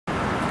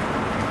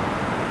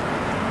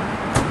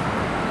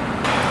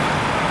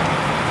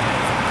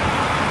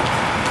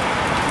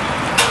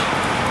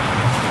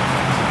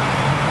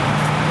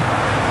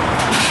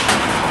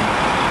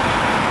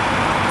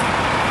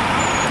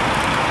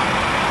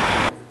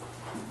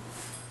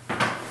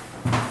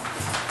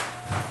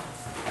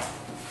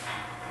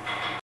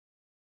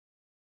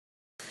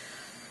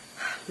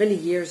many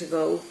years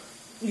ago,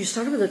 you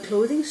started with a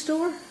clothing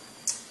store?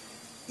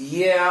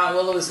 Yeah,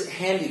 well, it was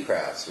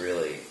handicrafts,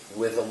 really,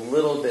 with a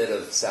little bit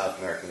of South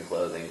American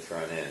clothing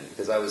thrown in.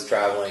 Because I was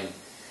traveling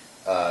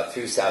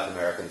through South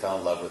America and fell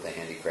in love with the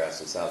handicrafts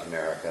of South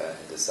America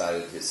and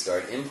decided to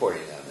start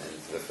importing them. And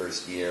for the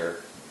first year,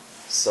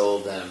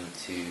 sold them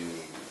to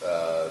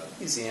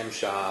museum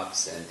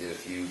shops and did a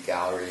few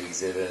gallery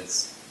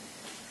exhibits.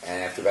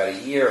 And after about a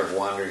year of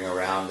wandering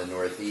around the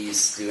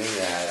Northeast doing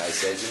that, I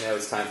said,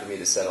 it's time for me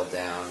to settle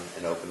down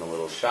and open a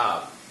little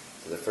shop.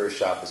 So the first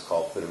shop was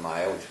called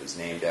Putumayo, which was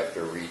named after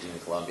a region in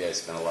Colombia I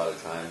spent a lot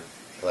of time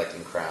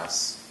collecting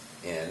crafts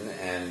in.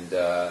 And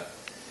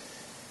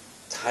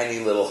tiny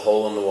little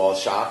hole-in-the-wall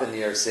shop in New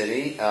York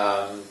City.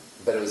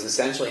 But it was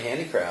essentially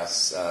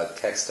handicrafts,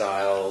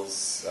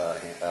 textiles,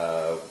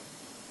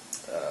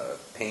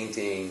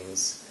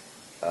 paintings,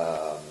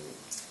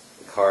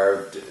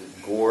 carved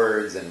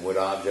gourds and wood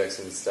objects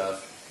and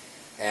stuff,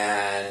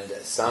 and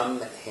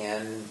some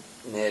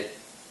hand-knit,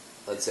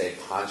 let's say,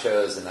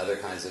 ponchos and other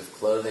kinds of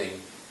clothing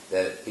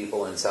that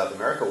people in South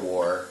America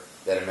wore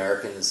that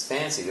Americans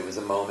fancied. It was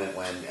a moment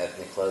when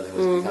ethnic clothing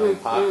was becoming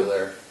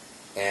popular,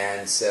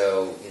 and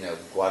so,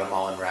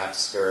 Guatemalan wrap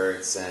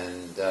skirts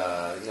and,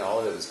 all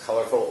of it was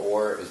colorful,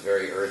 or it was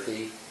very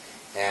earthy,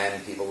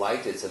 and people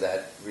liked it, so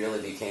that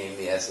really became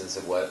the essence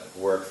of what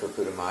worked for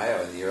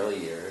Putumayo in the early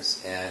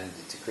years. And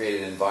to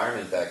create an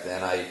environment back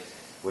then, I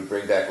would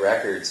bring back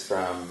records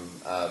from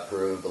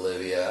Peru and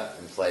Bolivia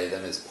and play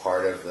them as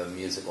part of the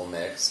musical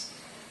mix.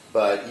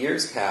 But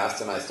years passed,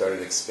 and I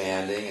started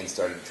expanding and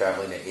started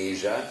traveling to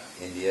Asia,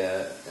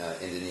 India,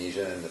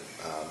 Indonesia, and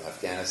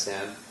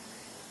Afghanistan,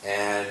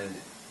 and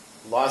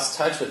lost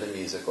touch with the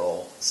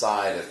musical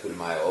side of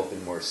Putumayo,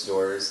 opened more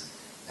stores,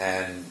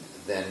 and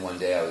then one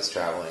day I was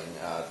traveling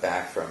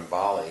back from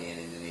Bali in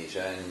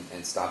Indonesia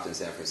and stopped in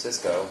San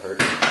Francisco.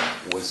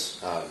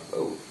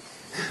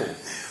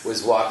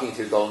 Was walking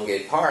through Golden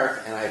Gate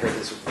Park, and I heard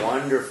this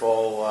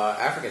wonderful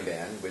African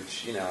band,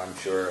 which I'm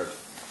sure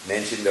I've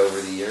mentioned over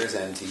the years,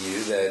 and to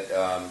you that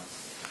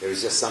there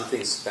was just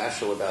something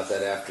special about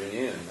that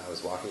afternoon. I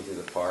was walking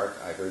through the park.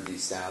 I heard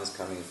these sounds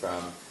coming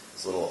from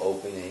this little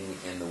opening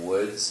in the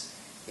woods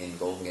in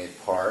Golden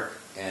Gate Park.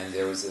 And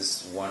there was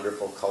this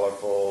wonderful,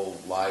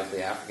 colorful,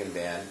 lively African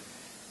band.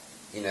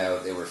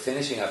 They were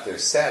finishing up their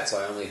set, so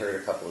I only heard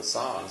a couple of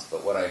songs.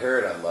 But what I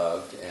heard, I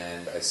loved,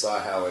 and I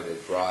saw how it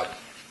had brought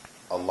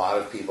a lot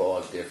of people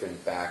of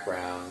different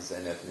backgrounds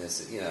and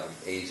ethnicity,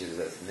 ages,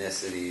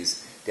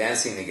 ethnicities,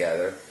 dancing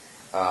together,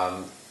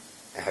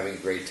 having a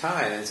great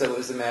time. And so it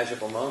was a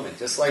magical moment,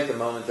 just like the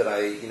moment that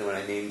when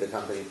I named the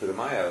company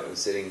Putumayo. I was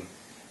sitting.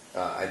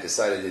 I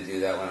decided to do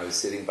that when I was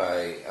sitting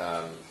by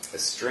a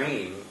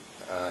stream.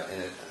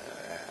 In a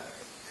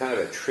kind of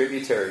a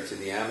tributary to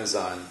the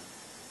Amazon.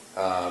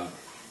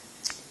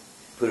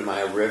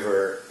 Putumayo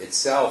River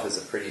itself is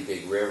a pretty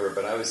big river,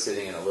 but I was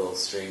sitting in a little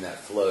stream that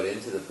flowed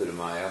into the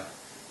Putumayo,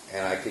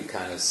 and I could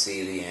kind of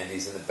see the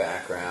Andes in the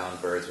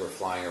background. Birds were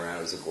flying around.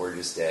 It was a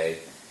gorgeous day,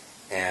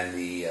 and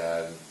the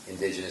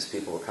indigenous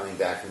people were coming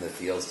back from the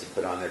fields to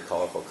put on their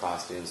colorful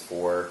costumes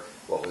for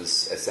what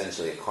was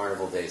essentially a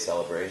Carnival Day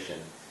celebration.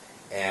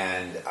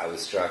 And I was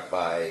struck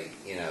by,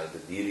 the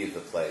beauty of the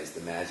place,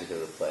 the magic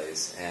of the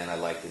place, and I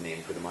liked the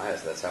name Putumayo,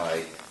 so that's how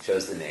I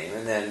chose the name.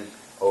 And then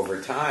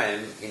over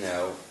time,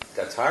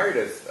 got tired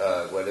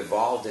of what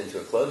evolved into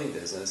a clothing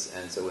business,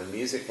 and so when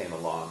music came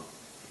along,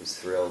 I was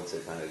thrilled to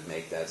kind of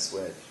make that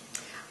switch.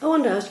 I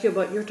wanted to ask you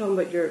you're talking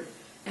about your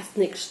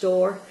ethnic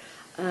store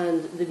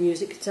and the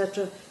music,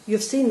 etc.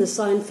 You've seen the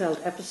Seinfeld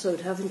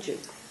episode, haven't you?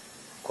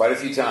 Quite a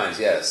few times,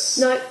 yes.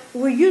 Now,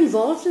 were you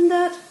involved in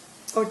that?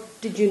 Or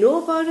did you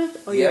know about it?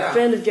 Or you're a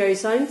friend of Jerry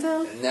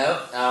Seinfeld? No,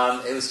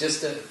 it was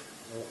just a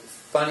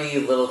funny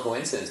little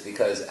coincidence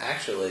because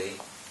actually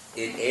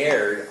it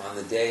aired on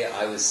the day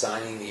I was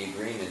signing the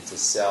agreement to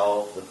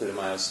sell the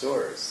Putumayo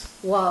stores.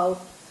 Wow.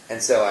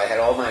 And so I had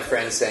all my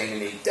friends saying to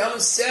me,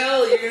 "Don't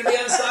sell, you're going to be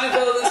on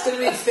Seinfeld, it's going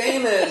to be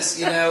famous,"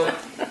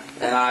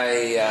 And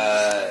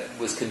I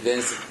was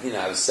convinced,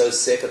 I was so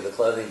sick of the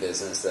clothing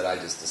business that I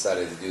just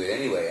decided to do it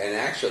anyway. And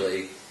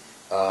actually,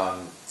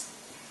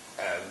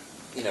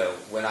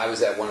 when I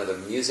was at one of the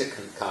music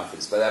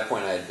conferences, by that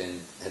point I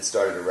had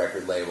started a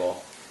record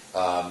label,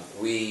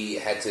 we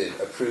had to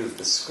approve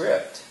the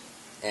script.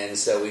 And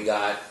so we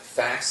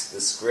faxed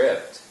the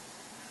script,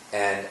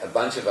 and a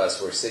bunch of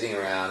us were sitting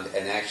around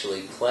and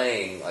actually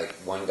playing, like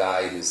one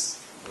guy who's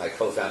my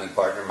co-founding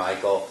partner,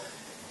 Michael,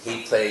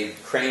 he played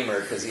Kramer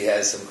because he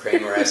has some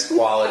Kramer-esque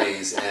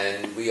qualities,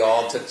 and we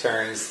all took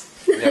turns,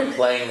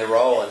 playing the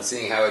role and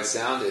seeing how it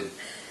sounded.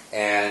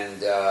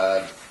 And,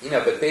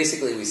 but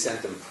basically we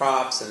sent them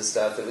props and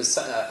stuff. It was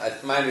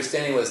my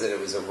understanding was that it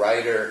was a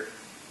writer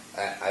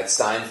at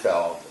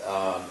Seinfeld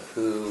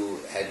who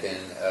had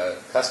been a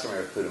customer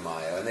of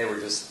Putumayo, and they were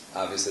just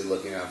obviously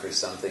looking around for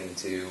something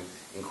to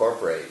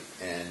incorporate.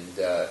 And,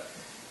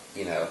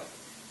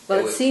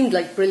 Well, it seemed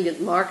like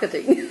brilliant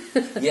marketing.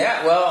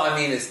 Yeah, well,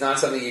 it's not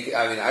something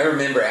I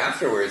remember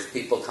afterwards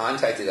people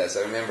contacted us.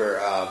 I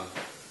remember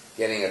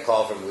getting a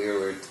call we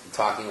were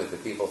talking with the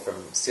people from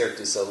Cirque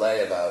du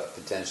Soleil about a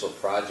potential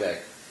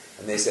project,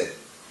 and they said,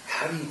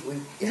 how do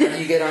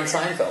you get on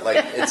Seinfeld?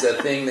 Like, it's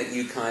a thing that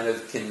you kind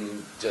of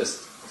can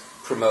just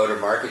promote or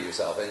market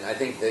yourself. And I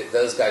think that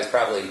those guys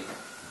probably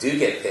do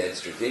get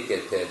pitched or did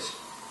get pitched.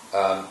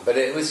 But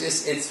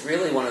it's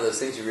really one of those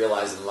things you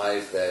realize in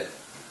life that,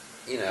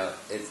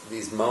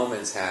 these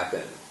moments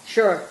happen.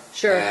 Sure.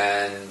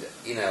 And,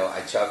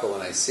 I chuckle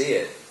when I see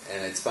it.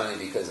 And it's funny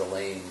because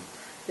Elaine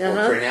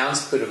will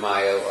pronounce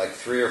Putumayo like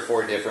 3 or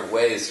 4 different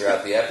ways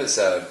throughout the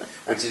episode,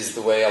 which is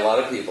the way a lot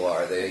of people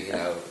are. They,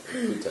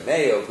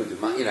 Putumayo,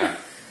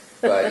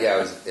 But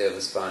yeah, it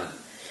was fun.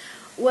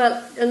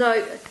 Well, and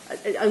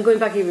I'm going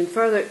back even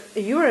further.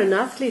 You were an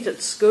athlete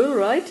at school,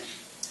 right?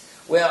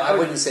 Well, I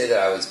wouldn't say that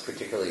I was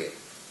particularly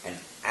an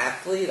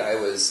athlete. I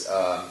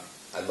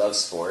love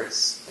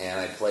sports, and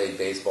I played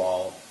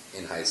baseball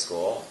in high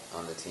school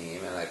on the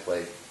team, and I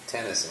played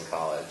tennis in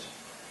college.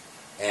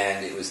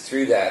 And it was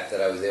through that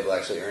I was able to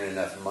actually earn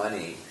enough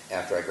money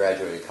after I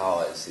graduated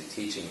college through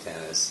teaching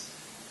tennis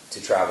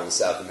to travel to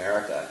South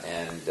America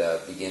and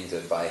begin to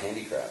buy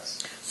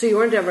handicrafts. So you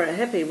weren't ever a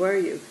hippie, were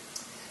you?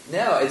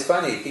 No, it's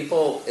funny.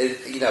 People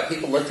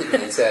looked at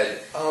me and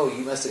said, "Oh,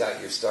 you must have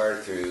got your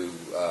start through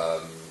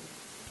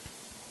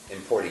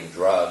importing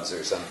drugs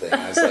or something."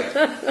 And I was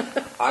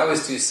like, I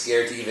was too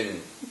scared to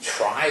even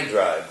try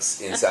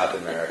drugs in South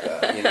America.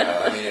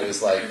 It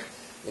was like,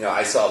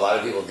 I saw a lot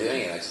of people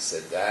doing it. And I just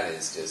said, that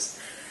is just,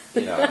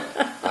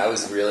 I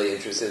was really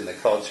interested in the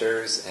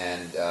cultures.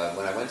 And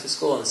when I went to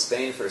school in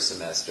Spain for a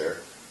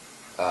semester,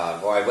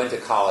 or I went to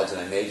college and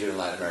I majored in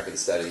Latin American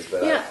studies.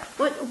 But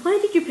why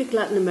did you pick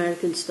Latin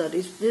American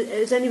studies?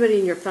 Is anybody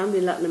in your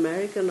family Latin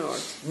American or?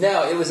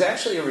 No, it was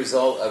actually a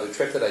result of a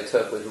trip that I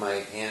took with my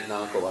aunt and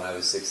uncle when I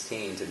was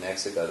 16 to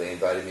Mexico. They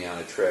invited me on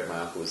a trip. My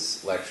uncle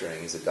was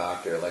lecturing. He's a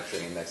doctor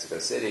lecturing in Mexico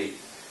City.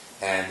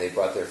 And they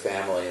brought their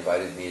family,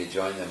 invited me to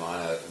join them on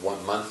a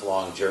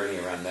 1-month-long journey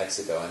around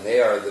Mexico. And they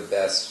are the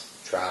best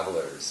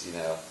travelers,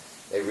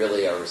 They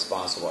really are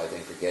responsible, I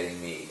think, for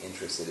getting me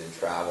interested in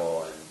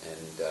travel.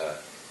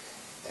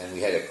 And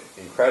we had an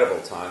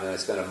incredible time. And I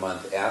spent a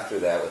month after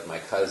that with my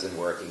cousin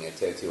working at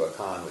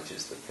Teotihuacan, which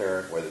is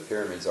where the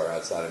pyramids are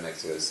outside of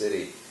Mexico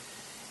City.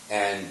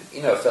 And,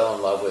 fell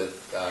in love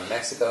with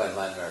Mexico and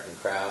Latin American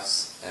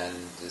crafts and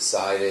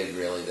decided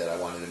really that I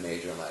wanted to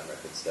major in Latin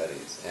American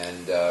studies.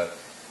 And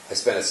I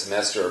spent a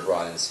semester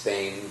abroad in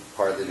Spain,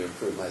 partly to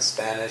improve my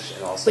Spanish,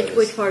 and also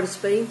which part of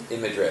Spain?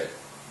 In Madrid.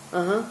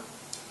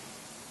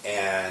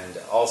 And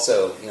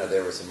also,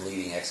 there were some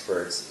leading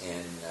experts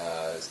in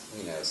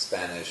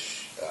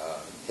Spanish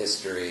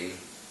history,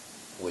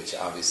 which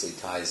obviously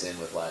ties in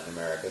with Latin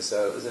America.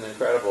 So it was an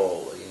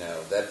incredible,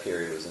 that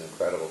period was an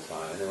incredible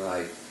time. And then when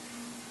I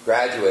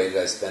graduated,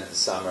 I spent the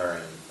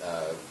summer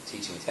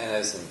teaching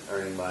tennis and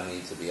earning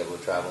money to be able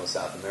to travel to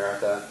South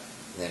America.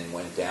 And then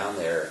went down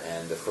there,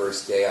 and the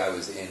first day I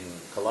was in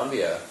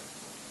Colombia,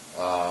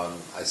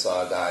 I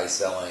saw a guy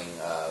selling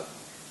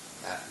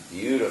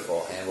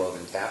beautiful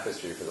hand-woven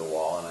tapestry for the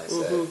wall, and I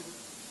said,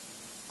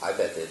 I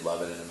bet they'd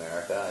love it in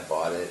America. I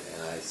bought it,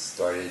 and I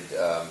started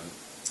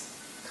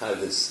kind of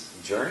this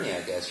journey,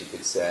 I guess you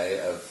could say,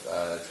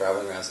 of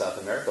traveling around South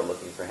America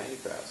looking for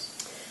handicrafts.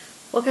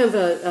 What kind of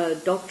a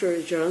doctor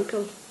is your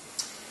uncle?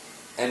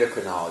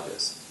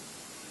 Endocrinologist.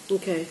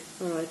 Okay,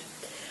 all right.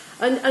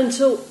 And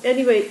so,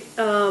 anyway,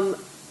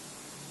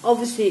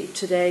 obviously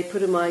today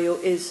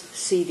Putumayo is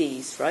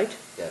CDs, right?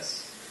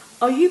 Yes.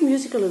 Are you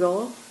musical at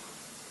all?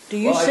 Do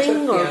you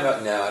sing? No,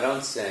 I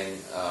don't sing.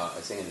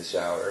 I sing in the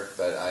shower,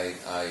 but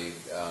I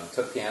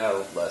took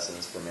piano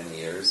lessons for many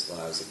years when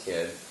I was a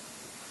kid.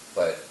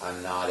 But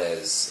I'm not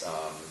as...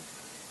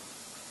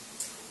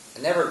 I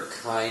never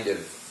kind of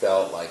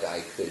felt like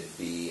I could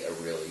be a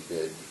really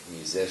good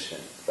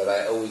musician, but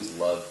I always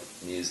loved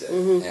music.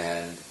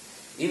 And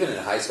even in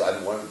high school,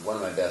 one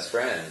of my best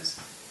friends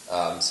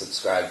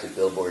subscribed to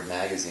Billboard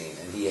magazine,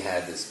 and he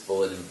had this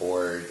bulletin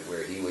board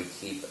where he would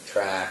keep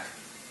track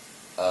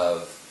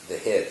of the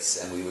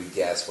hits, and we would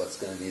guess what's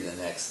going to be the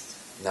next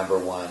number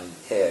one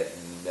hit,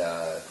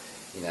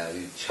 and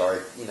he'd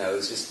chart. It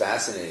was just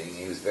fascinating.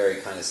 He was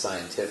very kind of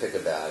scientific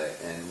about it,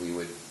 and we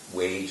would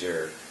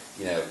wager,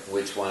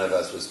 which one of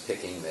us was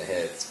picking the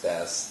hits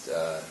best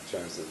in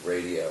terms of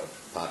radio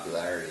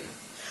popularity.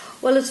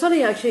 Well, it's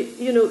funny actually.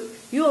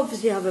 You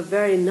obviously have a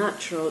very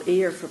natural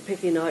ear for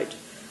picking out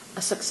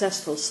a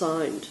successful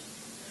sound,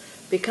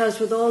 because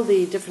with all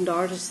the different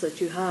artists that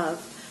you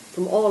have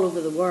from all over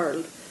the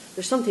world,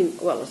 there's something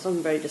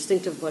very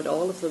distinctive about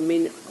all of them. I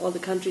mean, all the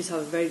countries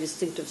have a very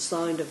distinctive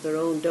sound of their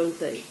own, don't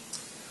they?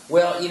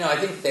 Well, I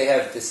think they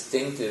have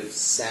distinctive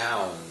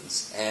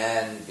sounds,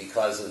 and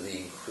because of the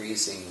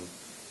increasing,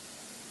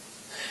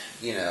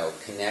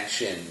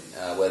 connection,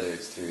 whether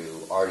it's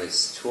through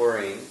artists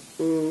touring,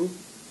 and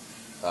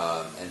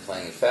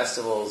playing at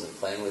festivals and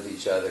playing with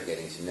each other,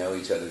 getting to know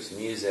each other's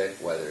music,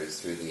 whether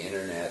it's through the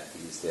internet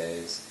these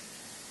days.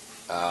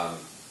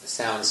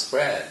 sound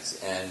spreads.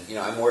 And,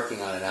 I'm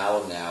working on an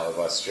album now of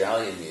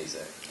Australian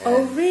music.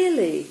 Oh,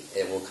 really?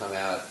 It will come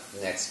out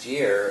next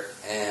year,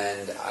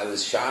 and I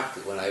was shocked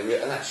when I'm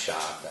not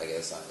shocked, I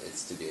guess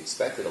it's to be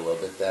expected a little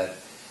bit, that,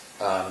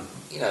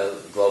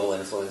 global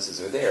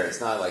influences are there. It's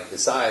not like,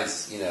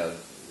 besides,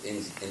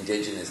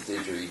 indigenous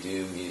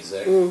didgeridoo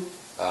music,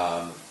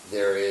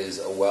 there is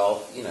a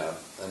wealth,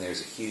 and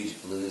there's a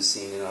huge blues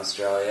scene in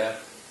Australia.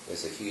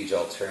 There's a huge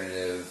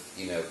alternative,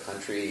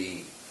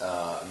 country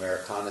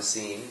Americana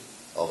scene,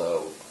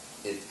 although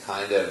it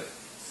kind of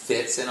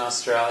fits in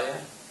Australia.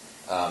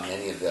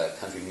 Many of the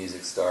country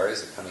music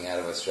stars are coming out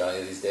of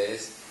Australia these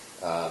days.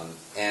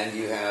 And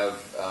you have,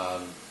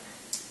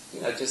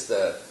 just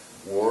the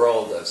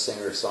world of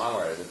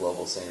singer-songwriters, the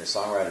global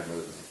singer-songwriter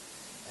movement.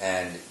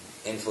 And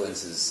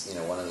influences,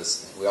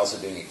 we're also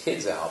doing a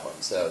kids album,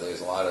 so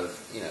there's a lot of,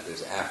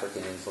 there's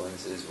African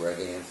influences,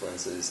 reggae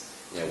influences.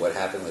 What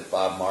happened with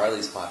Bob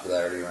Marley's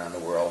popularity around the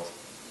world,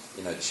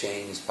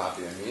 changed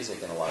popular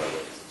music in a lot of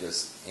ways. It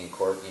just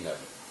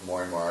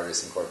more and more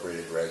artists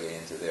incorporated reggae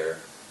into their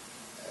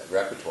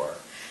repertoire.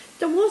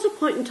 There was a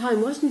point in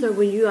time, wasn't there,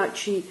 when you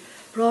actually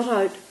brought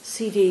out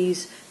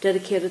CDs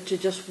dedicated to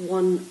just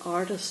one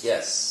artist?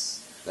 Yes.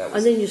 That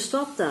was and then you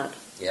stopped that.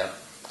 Yeah.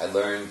 I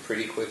learned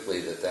pretty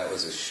quickly that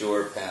was a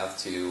sure path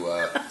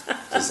to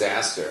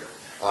disaster.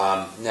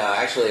 No,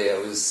 actually,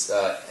 it was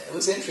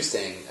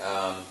interesting.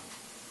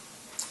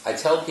 I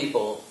tell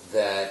people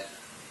that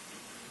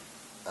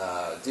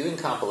doing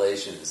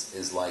compilations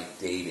is like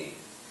dating.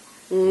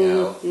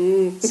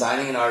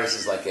 Signing an artist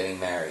is like getting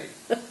married.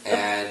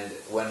 And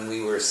when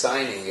we were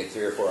signing, get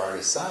 3 or 4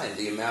 artists signed,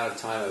 the amount of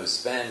time I was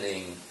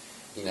spending,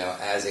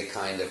 as a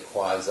kind of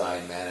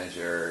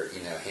quasi-manager,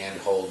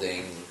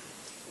 hand-holding,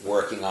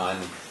 working on,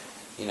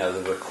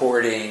 the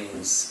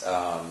recordings,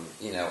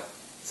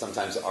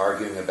 sometimes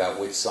arguing about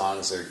which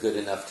songs are good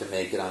enough to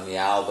make it on the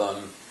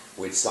album,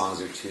 which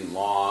songs are too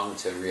long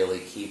to really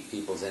keep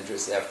people's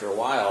interest. After a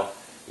while,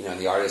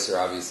 the artists are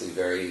obviously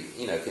very,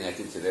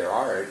 connected to their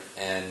art,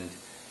 and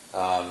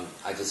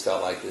I just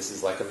felt like this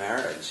is like a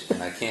marriage,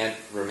 and I can't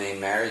remain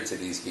married to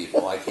these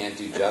people. I can't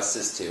do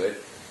justice to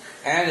it.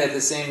 And at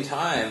the same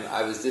time,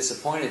 I was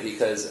disappointed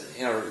because,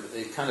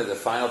 the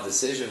final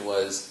decision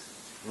was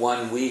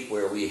 1 week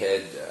where we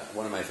had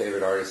one of my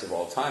favorite artists of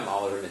all time,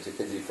 Oliver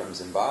Mtukudzi from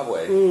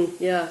Zimbabwe.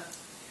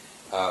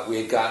 We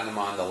had gotten him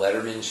on the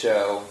Letterman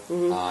show,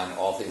 on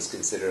All Things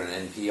Considered on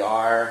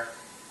NPR,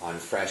 on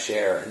Fresh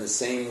Air in the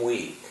same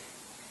week.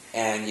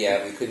 And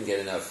yet we couldn't get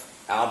enough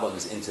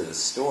albums into the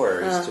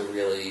stores to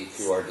really,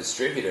 through our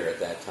distributor at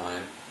that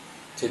time,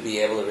 to be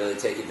able to really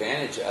take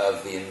advantage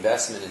of the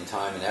investment in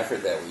time and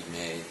effort that we'd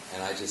made.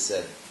 And I just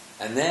said,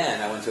 and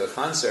then I went to a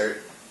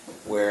concert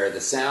where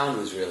the sound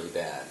was really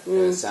bad.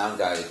 The sound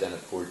guy had done a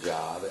poor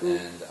job,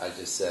 and I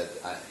just said,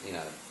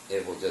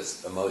 it will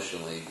just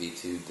emotionally be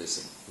too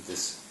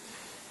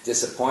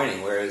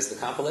disappointing. Whereas the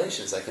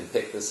compilations, I can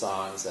pick the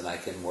songs, and I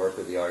can work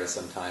with the artist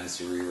sometimes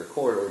to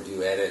re-record or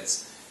do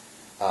edits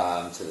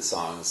to the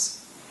songs.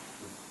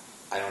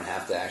 I don't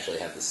have to actually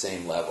have the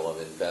same level of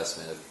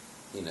investment of,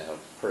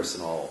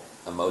 personal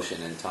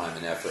emotion and time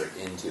and effort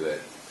into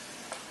it.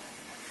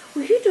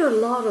 Well, you do a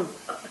lot of,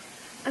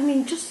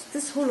 just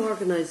this whole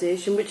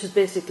organisation, which is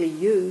basically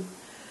you.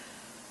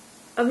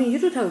 You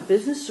don't have a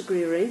business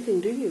degree or anything,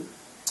 do you?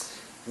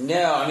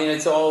 No,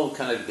 it's all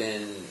kind of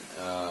been...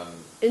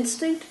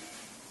 instinct?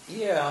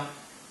 Yeah.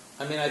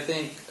 I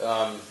think...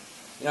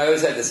 I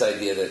always had this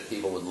idea that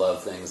people would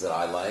love things that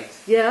I liked.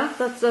 Yeah,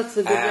 that's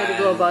a good way to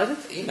go about it.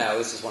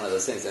 It's just one of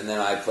those things. And then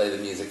I play the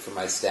music for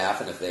my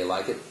staff, and if they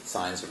like it,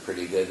 signs are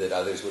pretty good that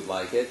others would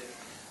like it.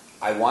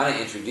 I want to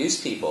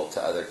introduce people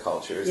to other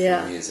cultures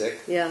through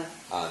music, the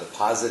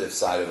positive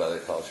side of other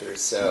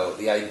cultures. So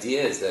the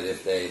idea is that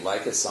if they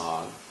like a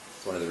song,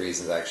 it's one of the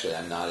reasons actually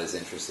I'm not as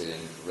interested in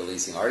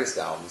releasing artist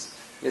albums,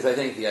 because I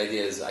think the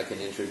idea is I can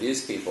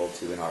introduce people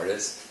to an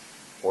artist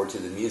or to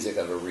the music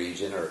of a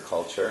region or a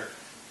culture,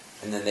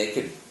 and then they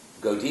could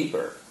go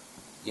deeper.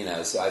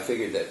 So I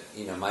figured that,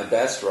 my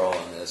best role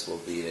in this will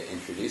be to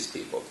introduce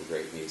people to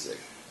great music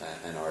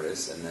and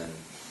artists, and then,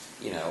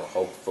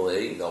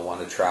 hopefully they'll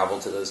want to travel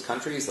to those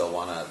countries, they'll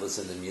want to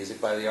listen to music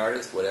by the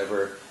artist,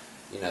 whatever,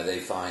 they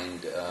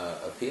find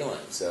appealing.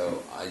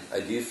 So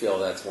I do feel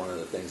that's one of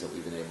the things that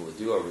we've been able to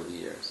do over the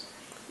years.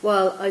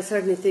 Well, I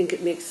certainly think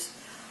it makes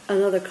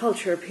another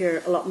culture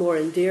appear a lot more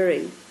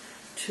endearing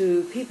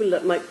to people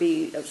that might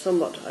be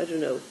somewhat, I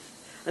don't know,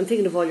 I'm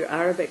thinking of all your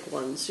Arabic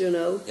ones,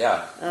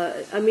 Yeah.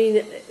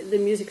 The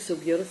music's so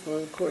beautiful,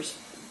 and of course,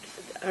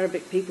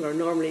 Arabic people are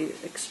normally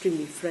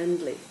extremely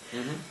friendly,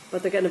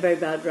 but they're getting a very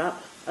bad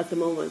rap at the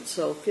moment,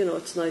 so,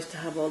 it's nice to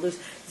have all this.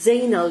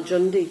 Zayn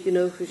Al-Jundi, you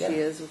know who she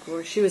is, of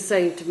course. She was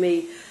saying to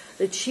me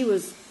that she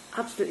was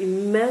absolutely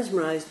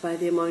mesmerised by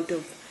the amount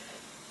of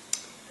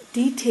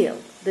detail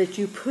that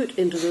you put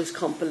into those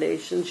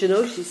compilations. She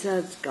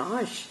said,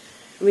 gosh,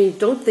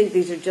 don't think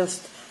these are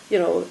just,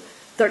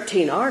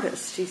 13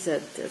 artists. She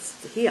said,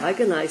 he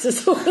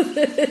agonizes over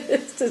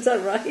this. Is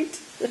that right?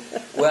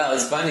 Well,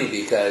 it's funny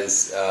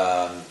because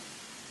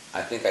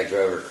I think I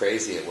drove her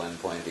crazy at one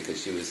point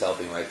because she was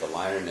helping write the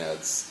liner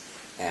notes,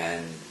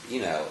 and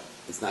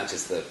it's not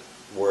just the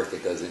work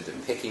that goes into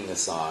picking the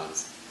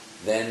songs.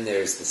 Then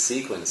there's the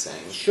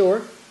sequencing.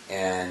 Sure.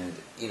 And,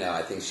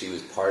 I think she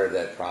was part of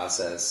that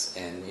process.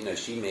 And,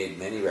 she made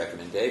many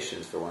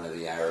recommendations for one of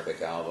the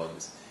Arabic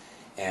albums.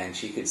 And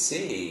she could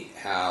see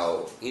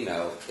how, you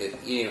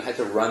had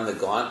to run the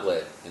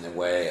gauntlet in a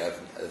way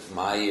of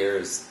my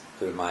years,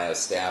 Putumayo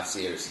staff's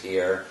years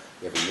here.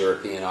 We have a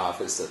European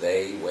office, so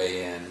they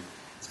weigh in.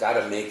 It's got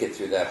to make it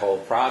through that whole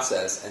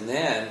process. And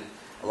then,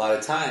 a lot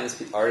of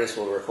times, artists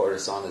will record a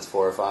song that's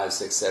 4 or 5,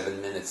 6,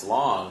 7 minutes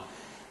long,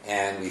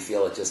 and we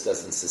feel it just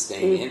doesn't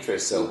sustain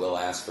interest, so we'll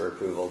ask for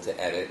approval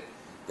to edit.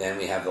 Then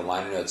we have the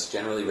liner notes,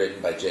 generally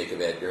written by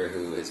Jacob Edgar,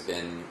 who has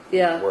been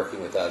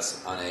working with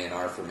us on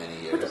A&R for many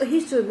years.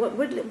 He's doing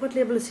what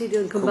label is he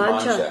doing?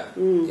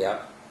 Kumbacha.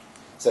 Yep.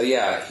 So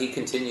he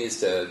continues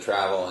to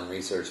travel and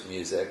research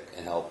music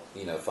and help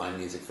find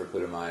music for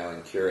Putumayo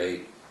and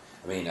curate.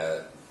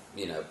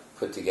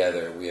 Put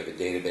together. We have a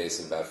database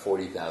of about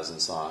 40,000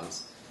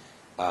 songs.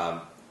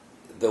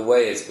 The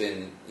way it's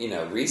been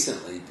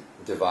recently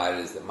divided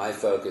is that my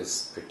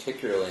focus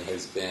particularly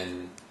has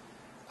been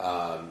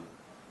kind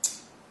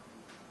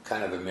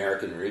of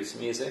American roots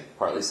music,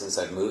 partly since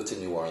I've moved to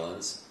New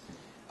Orleans.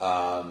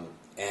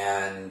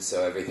 And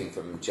so everything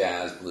from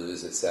jazz,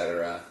 blues,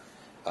 etc.,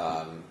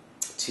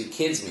 to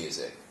kids'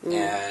 music.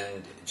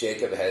 And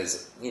Jacob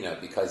has,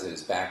 because of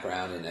his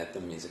background in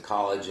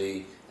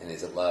ethnomusicology and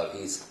his love,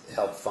 he's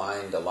helped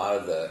find a lot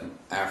of the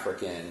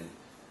African,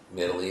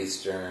 Middle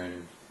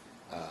Eastern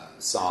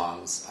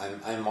songs.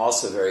 I'm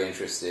also very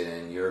interested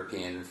in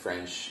European,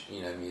 French,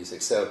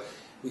 music. So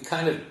we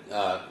kind of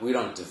we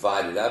don't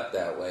divide it up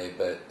that way,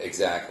 but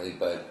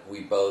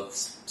we both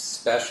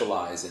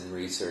specialize in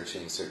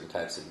researching certain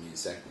types of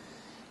music.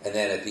 And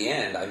then at the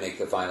end, I make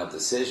the final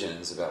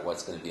decisions about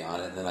what's going to be on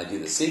it, and then I do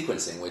the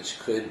sequencing, which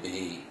could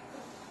be,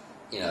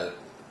 I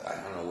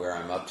don't know where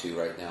I'm up to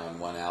right now in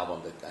one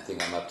album, but I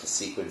think I'm up to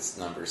sequence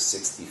number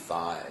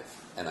 65,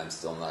 and I'm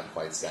still not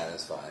quite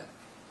satisfied.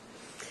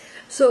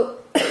 So,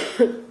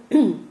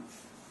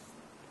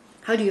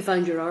 how do you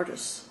find your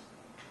artists?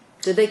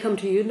 Did they come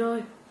to you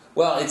now?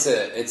 Well, it's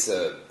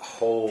a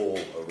whole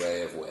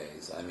array of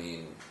ways. I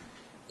mean,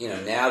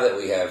 now that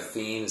we have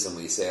themes and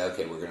we say,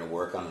 okay, we're going to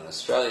work on an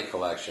Australia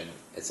collection,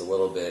 it's a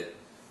little bit,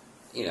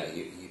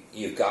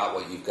 you've got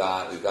what you've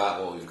got, we've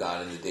got what we've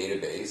got in the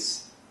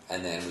database,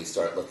 and then we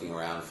start looking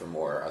around for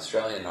more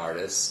Australian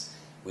artists.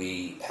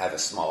 We have a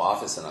small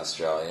office in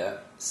Australia,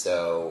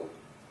 so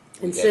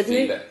we in get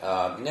Sydney?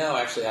 feedback. No,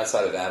 actually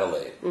outside of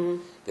Adelaide.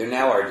 Mm-hmm. They're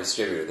now our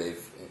distributor.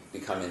 They've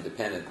become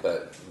independent,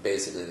 but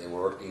basically they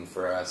were working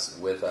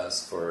with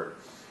us for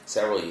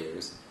several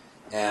years.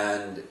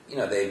 And,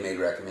 they've made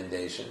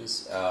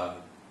recommendations.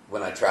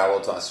 When I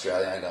traveled to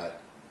Australia,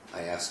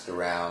 I asked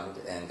around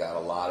and got a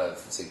lot of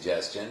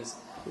suggestions.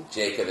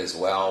 Jacob as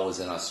well was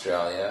in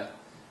Australia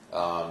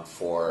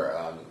for,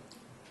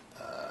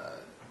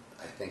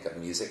 I think, a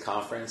music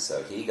conference.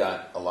 So he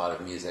got a lot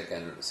of music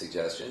and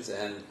suggestions.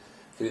 And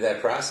through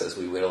that process,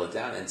 we whittle it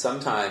down. And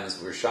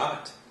sometimes we're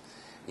shocked,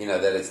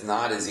 that it's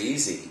not as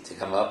easy to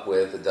come up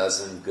with a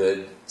dozen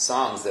good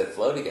songs that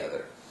flow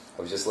together.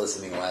 I was just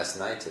listening last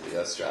night to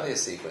the Australia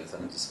sequence.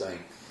 I'm just going,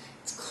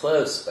 it's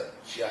close, but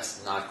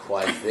just not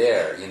quite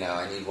there.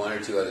 I need one or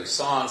two other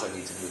songs. I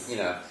need to move,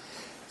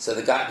 So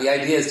the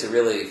idea is to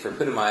really, for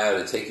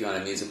Putumayo, to take you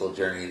on a musical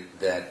journey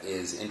that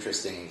is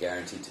interesting and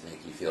guaranteed to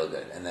make you feel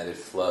good, and that it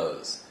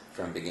flows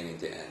from beginning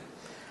to end.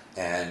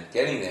 And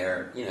getting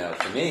there,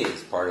 for me,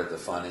 is part of the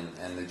fun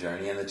and the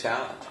journey and the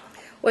challenge.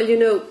 Well,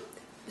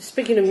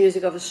 speaking of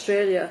music of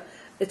Australia,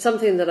 it's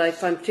something that I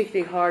find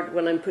particularly hard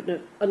when I'm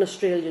putting an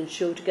Australian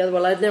show together.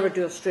 Well, I'd never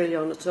do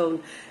Australia on its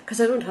own because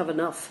I don't have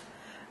enough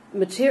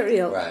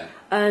material. Right.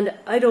 And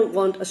I don't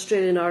want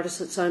Australian artists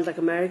that sound like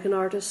American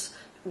artists.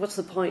 What's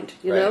the point,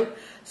 you know?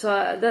 So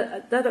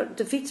that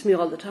defeats me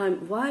all the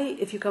time. Why,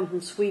 if you come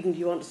from Sweden, do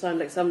you want to sound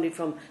like somebody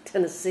from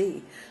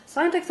Tennessee?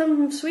 Sound like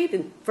someone from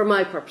Sweden, for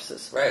my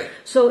purposes. Right.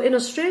 So in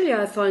Australia,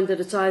 I find that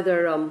it's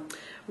either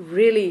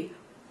really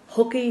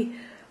hooky,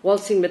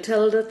 Waltzing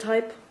Matilda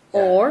type,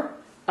 or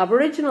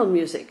Aboriginal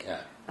music. Yeah.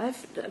 I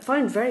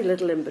find very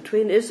little in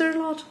between. Is there a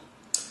lot?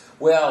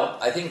 Well,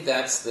 I think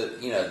that's the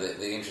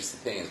interesting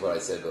thing is what I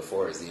said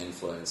before is the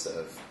influence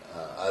of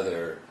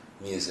other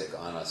music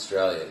on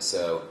Australia.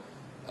 So,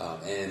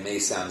 and it may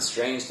sound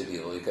strange to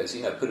people because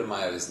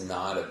Putumayo is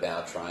not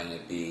about trying to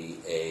be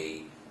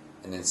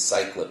an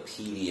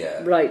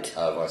encyclopedia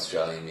of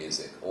Australian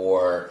music,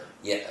 or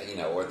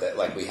or that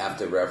like we have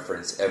to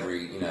reference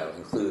every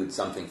include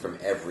something from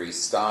every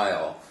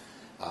style.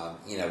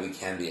 We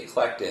can be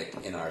eclectic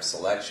in our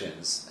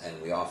selections,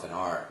 and we often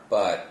are,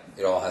 but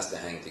it all has to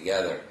hang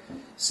together.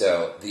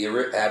 So the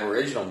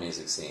Aboriginal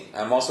music scene.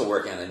 I'm also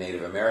working on a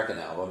Native American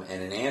album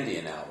and an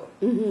Andean album.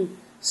 Mm-hmm.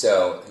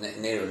 So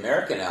Native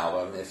American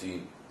album, if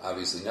you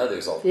obviously know,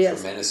 there's a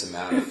tremendous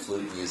amount of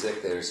flute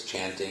music, there's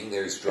chanting,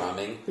 there's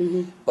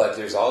drumming, but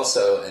there's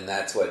also, and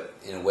that's what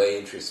in a way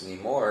interests me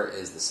more,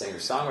 is the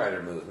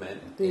singer-songwriter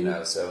movement, you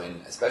know, so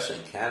especially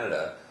in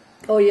Canada,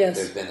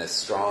 there's been a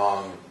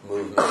strong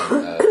movement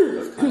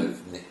of kind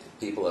of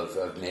people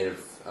of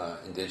native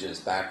indigenous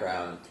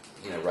background,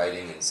 you know,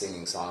 writing and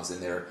singing songs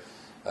in their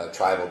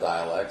tribal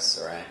dialects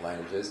or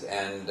languages,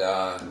 and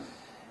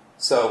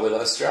so with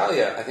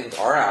Australia, I think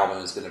our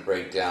album is going to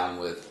break down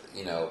with,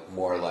 you know,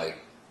 more like,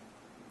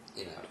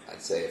 you know,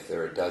 I'd say if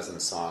there are a dozen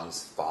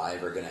songs,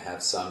 5 are going to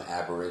have some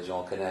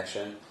Aboriginal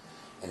connection,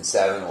 and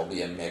 7 will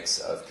be a mix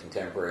of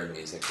contemporary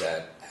music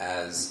that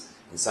has,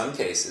 in some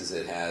cases,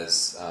 it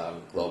has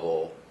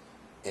global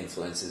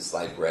influences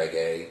like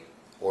reggae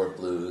or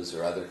blues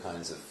or other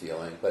kinds of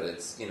feeling, but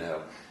it's, you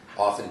know,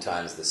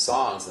 oftentimes the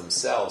songs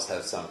themselves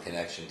have some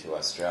connection to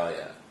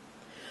Australia.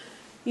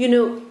 You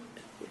know,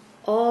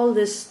 all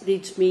this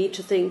leads me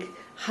to think,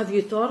 have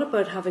you thought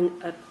about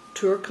having a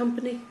tour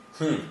company?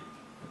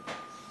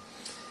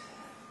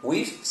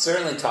 We've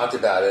certainly talked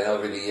about it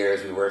over the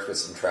years. We worked with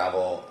some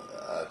travel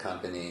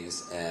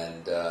companies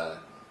and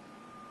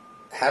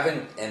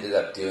haven't ended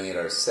up doing it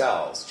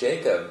ourselves.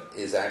 Jacob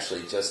is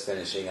actually just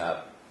finishing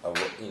up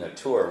a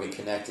tour. We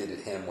connected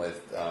him with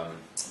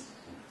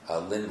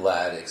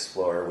Lindblad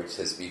Explorer, which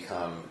has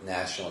become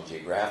National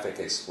Geographic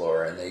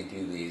Explorer, and they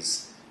do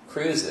these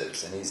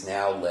cruises, and he's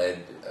now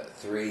led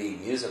 3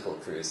 musical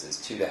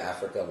cruises, 2 to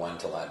Africa, 1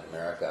 to Latin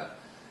America,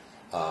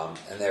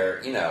 and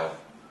they're, you know,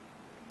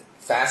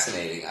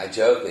 fascinating. I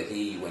joke that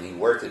when he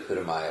worked at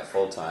Putumayo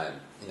full-time,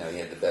 you know, he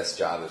had the best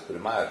job at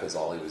Putumayo because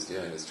all he was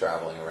doing was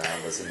traveling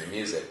around listening to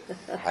music.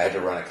 I had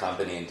to run a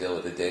company and deal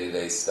with the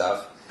day-to-day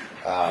stuff.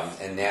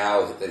 And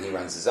now that he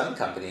runs his own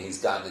company,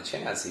 he's gotten a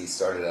chance. He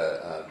started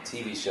a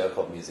TV show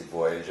called Music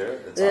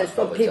Voyager. It's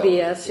on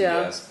PBS,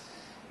 yeah.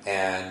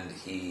 And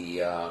he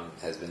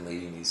has been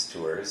leading these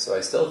tours. So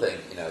I still think,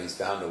 you know, he's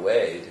found a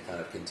way to kind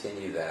of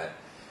continue that.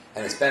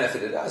 And it's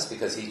benefited us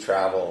because he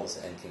travels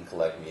and can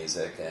collect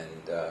music. And,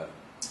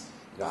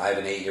 you know, I have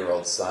an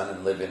 8-year-old son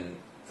and live in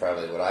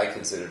probably what I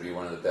consider to be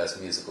one of the best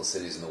musical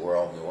cities in the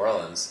world, New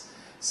Orleans.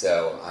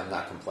 So I'm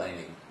not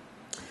complaining.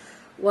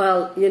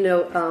 Well, you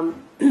know,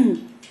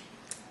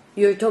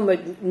 you're talking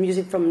about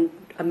music from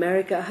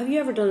America. Have you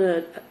ever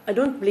done I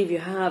don't believe you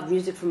have,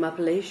 music from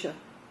Appalachia?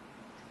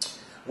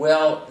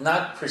 Well,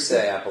 not per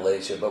se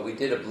Appalachia, but we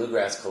did a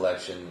bluegrass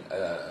collection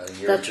a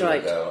year or two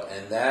ago.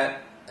 And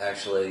that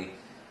actually,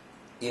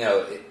 you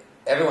know,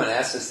 everyone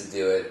asked us to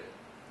do it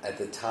at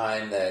the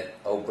time that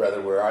Oh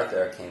Brother, Where Art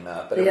Thou came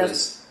out. But it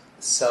was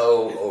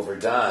so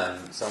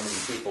overdone. So many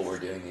people were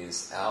doing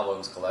these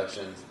albums,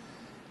 collections.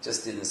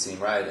 Just didn't seem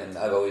right, and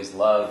I've always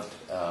loved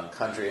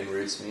country and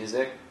roots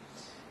music,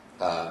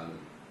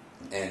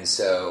 and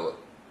so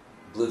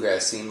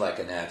bluegrass seemed like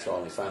a natural,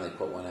 and we finally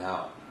put one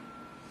out.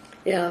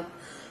 Yeah,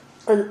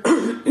 and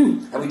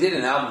we did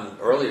an album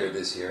earlier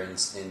this year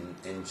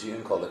in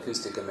June called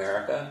Acoustic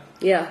America.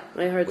 Yeah,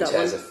 I heard that one.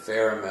 Which has a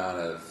fair amount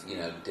of, you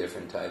know,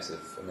 different types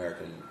of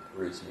American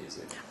roots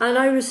music. And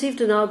I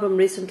received an album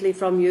recently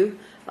from you.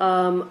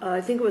 I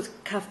think it was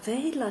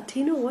Cafe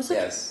Latino, was it?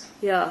 Yes.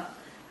 Yeah.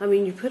 I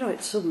mean, you put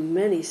out so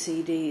many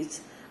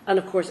CDs, and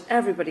of course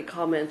everybody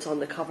comments on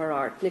the cover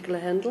art. Nicola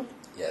Hendel?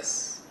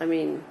 Yes. I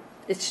mean,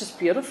 it's just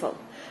beautiful.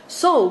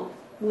 So,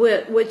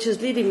 which is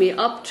leading me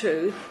up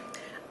to,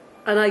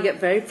 and I get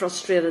very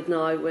frustrated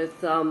now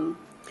with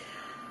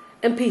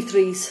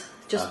MP3s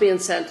just being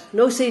sent.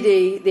 No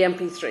CD, the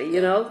MP3,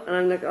 you know? And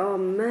I'm like, oh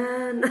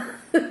man,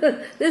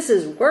 this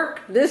is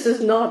work. This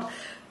is not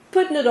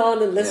putting it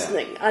on and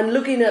listening and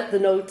looking at the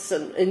notes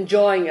and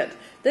enjoying it.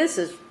 This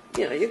is,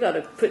 you know, you got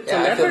to put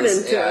some effort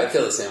into it. Yeah, I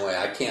feel the same way.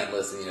 I can't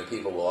listen. You know,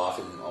 people will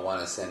often want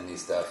to send me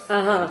stuff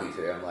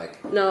MP3. I'm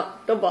like, no,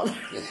 don't bother.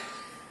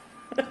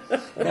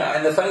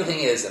 And the funny thing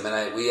is,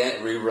 I mean,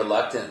 we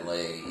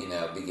reluctantly, you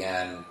know,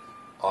 began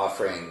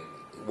offering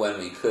when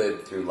we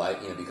could through,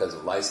 you know, because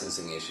of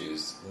licensing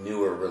issues,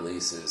 newer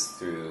releases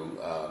through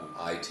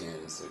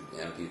iTunes, through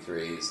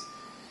MP3s,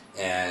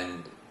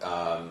 and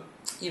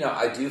you know,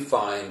 I do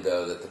find,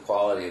 though, that the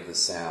quality of the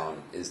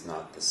sound is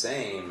not the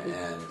same,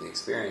 and the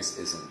experience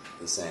isn't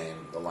the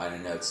same. The liner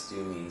notes do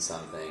mean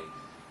something.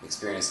 The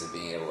experience of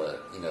being able to,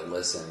 you know,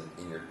 listen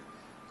in your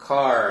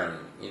car and,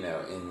 you know,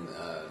 in,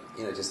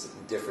 you know, just in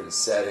different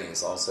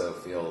settings also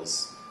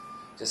feels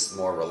just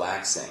more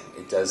relaxing.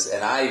 It does,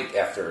 and I,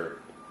 after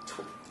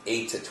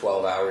 8 to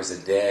 12 hours a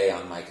day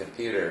on my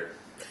computer,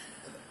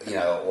 you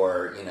know,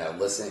 or, you know,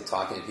 listening,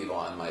 talking to people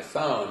on my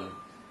phone,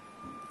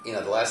 you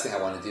know, the last thing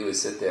I want to do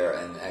is sit there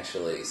and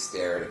actually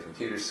stare at a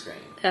computer screen.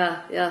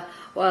 Yeah.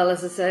 Well,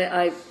 as I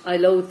say, I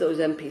loathe those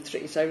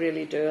MP3s. I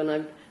really do,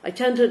 and I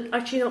tend to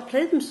actually not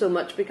play them so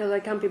much because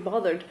I can't be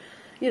bothered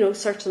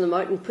searching them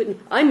out and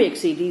I make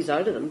CDs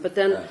out of them, but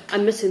then Right.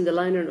 I'm missing the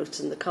liner notes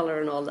and the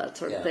colour and all that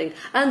sort of Yeah. thing,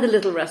 and the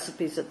little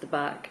recipes at the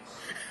back.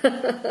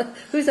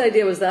 Whose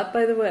idea was that,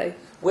 by the way?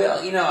 Well,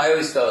 I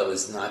always felt it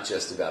was not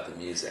just about the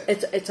music.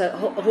 It's a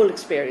whole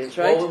experience,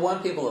 right? Well, we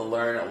want people to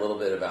learn a little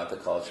bit about the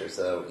culture.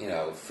 So,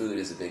 food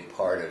is a big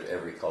part of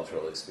every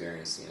cultural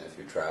experience. If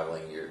you're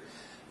traveling, you're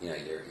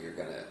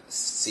going to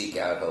seek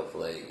out,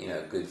 hopefully,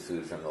 good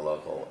food from the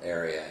local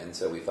area. And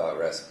so we thought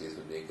recipes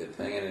would be a good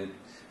thing. And in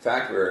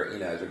fact,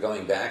 as we're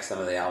going back, some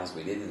of the albums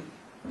we didn't,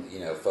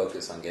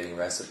 focus on getting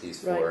recipes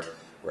for. Right.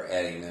 We're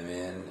adding them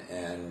in.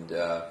 And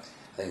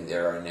I think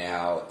there are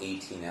now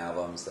 18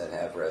 albums that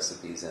have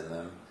recipes in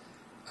them.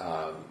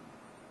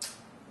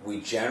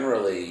 We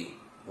generally,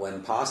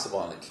 when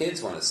possible, and the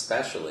kids one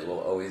especially, will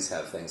always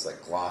have things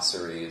like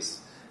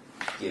glossaries,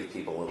 give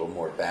people a little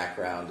more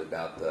background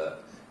about the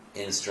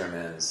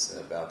instruments,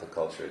 about the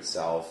culture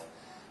itself,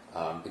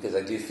 because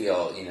I do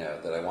feel,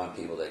 that I want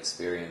people to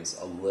experience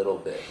a little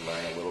bit,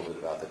 learn a little bit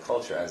about the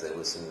culture as they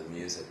listen to the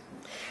music.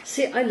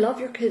 See, I love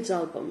your kids'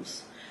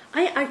 albums.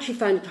 I actually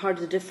find it hard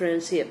to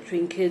differentiate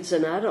between kids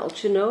and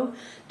adults, To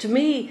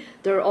me,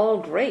 they're all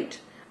great,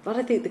 but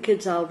I think the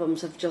kids'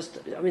 albums have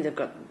they've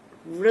got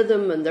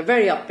rhythm and they're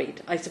very upbeat.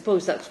 I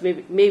suppose that's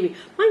maybe.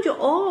 Mind you,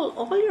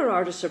 all your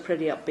artists are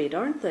pretty upbeat,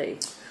 aren't they?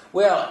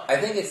 Well, I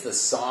think it's the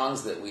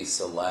songs that we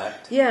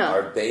select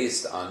are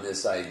based on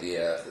this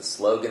idea. The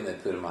slogan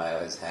that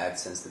Putumayo has had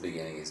since the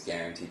beginning is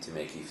guaranteed to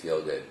make you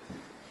feel good.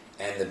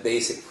 And the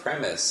basic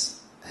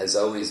premise has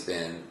always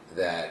been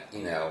that,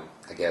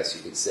 I guess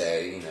you could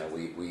say,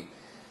 we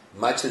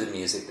much of the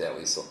music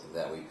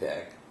that we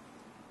pick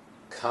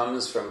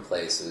comes from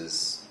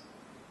places,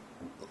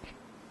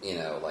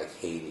 like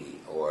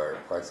Haiti or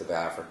parts of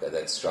Africa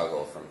that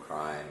struggle from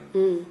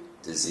crime,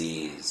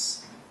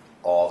 disease,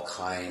 all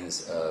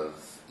kinds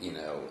of,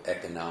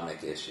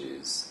 economic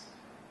issues.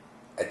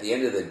 At the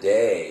end of the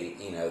day,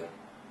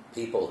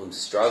 people who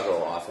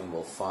struggle often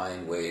will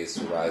find ways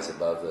to rise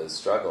above those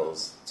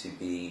struggles to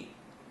be,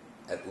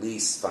 at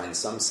least find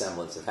some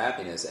semblance of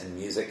happiness, and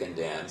music and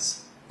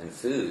dance and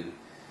food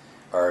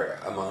are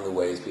among the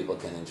ways people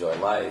can enjoy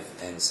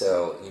life. And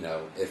so,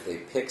 if they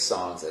pick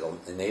songs that'll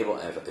enable,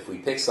 if we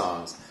pick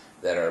songs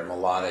that are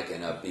melodic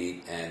and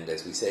upbeat and,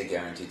 as we say,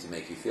 guaranteed to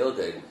make you feel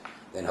good,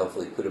 then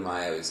hopefully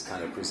Putumayo is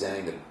kind of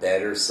presenting the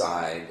better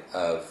side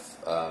of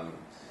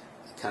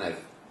kind of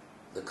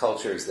the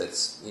cultures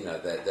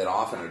that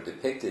often are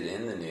depicted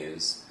in the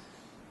news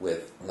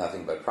with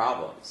nothing but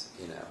problems,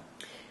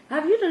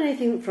 Have you done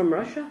anything from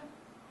Russia?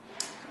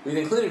 We've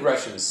included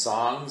Russian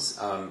songs.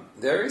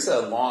 There is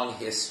a long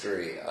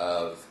history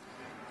of,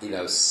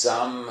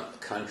 some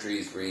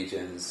countries,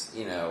 regions,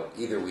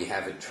 either we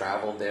haven't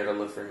traveled there to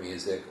look for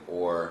music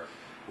or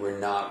we're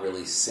not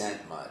really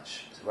sent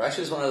much.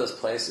 Russia is one of those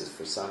places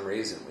for some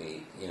reason.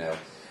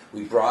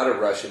 We brought a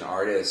Russian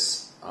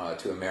artist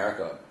to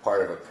America,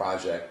 part of a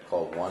project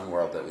called One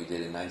World that we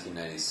did in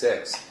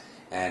 1996,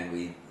 and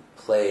we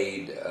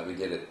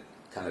did a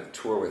kind of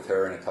tour with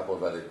her and a couple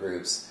of other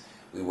groups.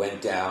 We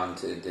went down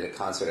did a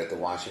concert at the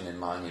Washington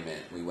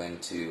Monument. We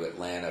went to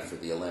Atlanta for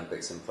the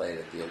Olympics and played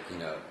at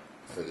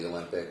for the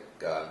Olympic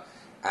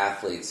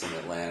athletes in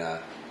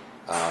Atlanta.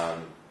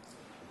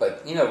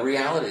 But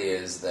reality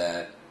is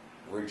that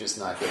we're just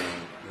not getting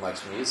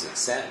much music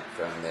sent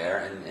from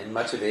there, and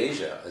much of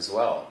Asia as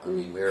well. I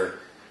mean, we're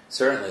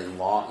certainly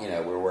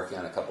we're working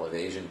on a couple of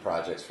Asian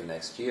projects for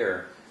next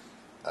year.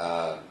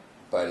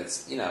 But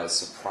it's it's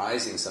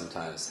surprising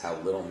sometimes how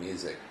little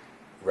music,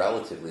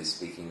 relatively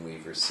speaking,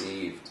 we've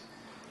received,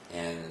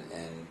 and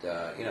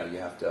you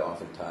have to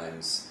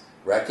oftentimes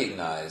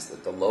recognize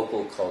that the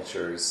local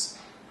cultures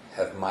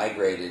have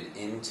migrated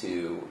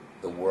into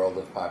the world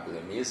of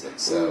popular music.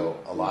 So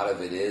a lot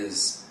of it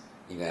is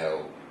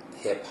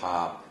hip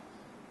hop,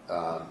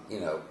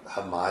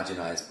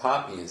 homogenized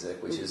pop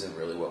music, which isn't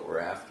really what we're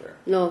after.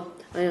 No,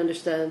 I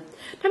understand.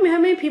 Tell me, how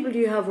many people do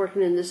you have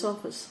working in this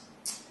office?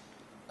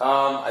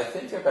 I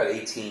think there are about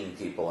 18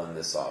 people in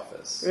this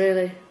office.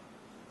 Really?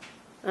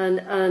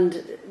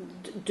 And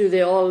do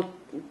they all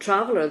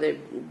travel? Are they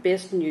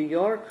based in New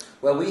York?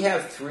 Well, we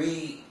have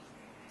 3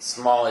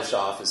 smallish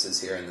offices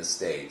here in the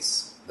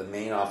States. The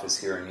main office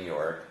here in New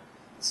York,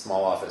 the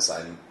small office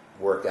I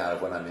work out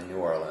of when I'm in New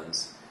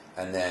Orleans,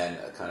 and then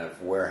a kind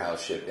of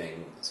warehouse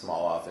shipping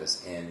small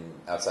office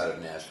outside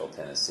of Nashville,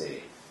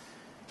 Tennessee.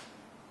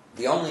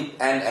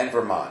 And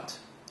Vermont,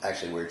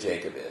 actually, where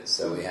Jacob is.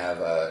 So we have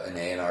an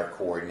A&R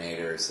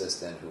coordinator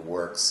assistant who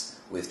works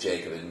with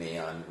Jacob and me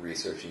on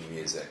researching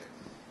music.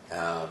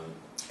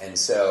 And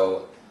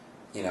so,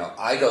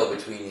 I go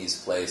between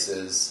these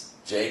places,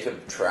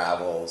 Jacob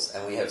travels,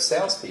 and we have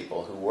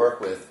salespeople who work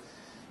with,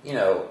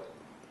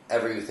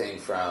 everything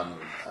from,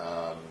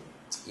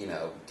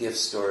 gift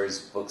stores,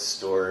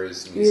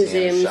 bookstores,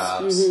 museum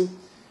shops. Mm-hmm.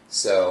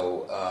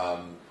 So,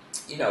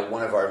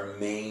 one of our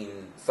main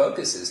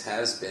focuses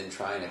has been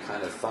trying to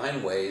kind of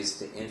find ways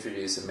to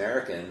introduce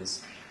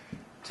Americans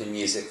to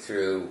music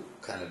through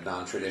kind of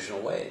non-traditional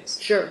ways.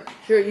 Sure.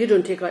 You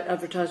don't take out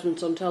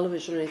advertisements on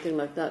television or anything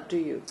like that, do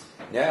you?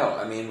 No,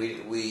 I mean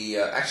we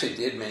actually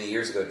did many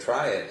years ago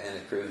try it, and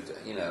it proved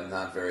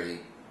not very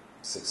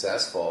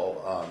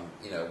successful.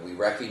 We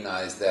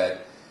recognize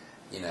that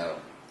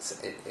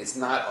it's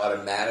not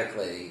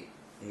automatically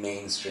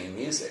mainstream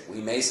music. We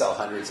may sell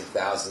hundreds of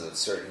thousands of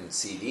certain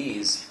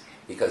CDs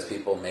because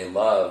people may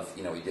love,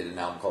 we did an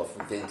album called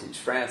Vintage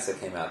France that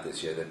came out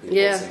this year that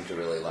people seem to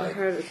really like. I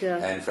heard it,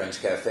 yeah. And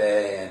French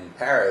Cafe and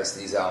Paris,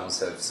 these albums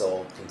have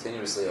sold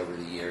continuously over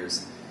the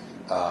years.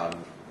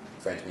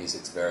 French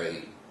music's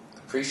very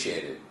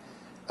appreciated,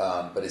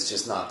 but it's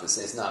just not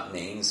it's not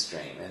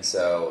mainstream. And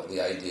so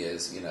the idea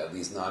is,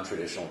 these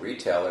non-traditional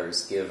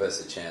retailers give us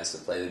a chance to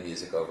play the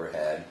music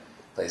overhead.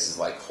 Places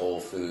like Whole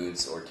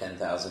Foods or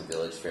 10,000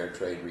 Village Fair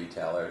Trade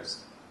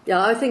retailers.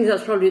 Yeah, I think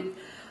that's probably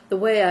the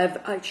way I've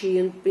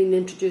actually been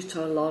introduced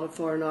to a lot of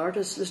foreign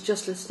artists is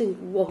just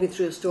walking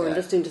through a store and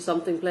listening to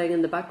something playing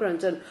in the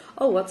background and,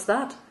 oh, what's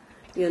that?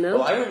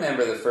 Well, I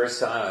remember the first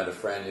time I had a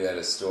friend who had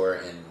a store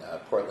in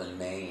Portland,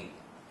 Maine.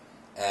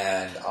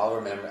 And I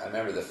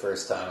remember the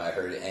first time I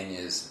heard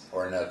Enya's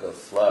Orinoco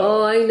Flow.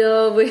 Oh, I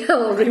know. We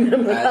all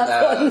remember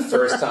that one. The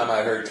first time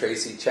I heard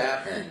Tracy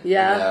Chapman,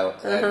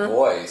 that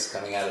voice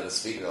coming out of the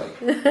speaker, like,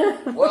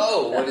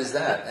 whoa, what is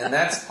that? And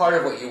that's part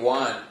of what you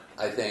want,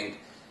 I think.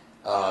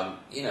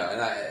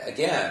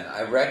 And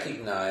I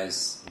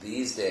recognize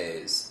these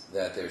days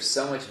that there's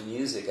so much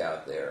music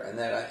out there, and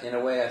that in a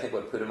way I think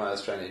what Putumayo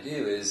is trying to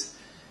do is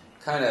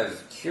kind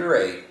of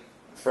curate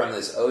from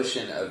this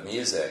ocean of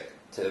music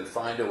to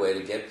find a way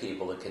to get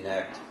people to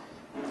connect,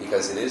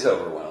 because it is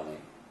overwhelming.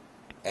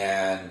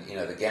 And,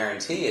 the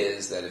guarantee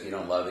is that if you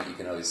don't love it, you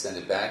can always send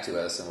it back to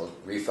us and we'll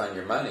refund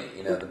your money.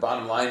 The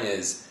bottom line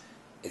is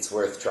it's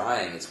worth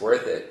trying. It's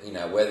worth it.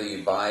 Whether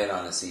you buy it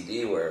on a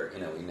CD where,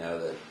 we know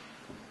that,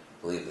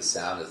 believe the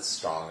sound is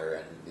stronger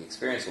and the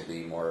experience will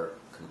be more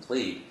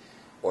complete,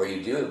 or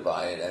you do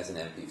buy it as an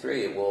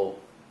MP3, it will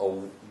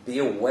be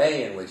a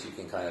way in which you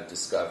can kind of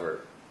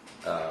discover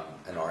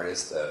an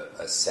artist,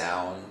 a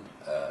sound,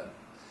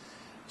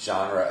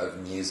 genre of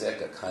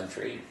music, a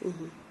country.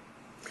 Mm-hmm.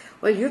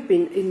 Well, you've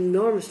been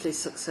enormously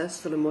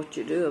successful in what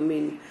you do. I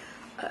mean,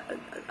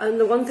 and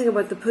the one thing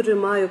about the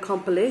Putumayo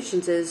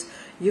compilations is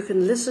you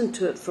can listen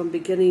to it from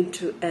beginning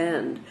to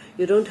end.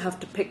 You don't have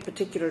to pick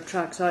particular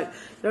tracks out.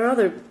 There are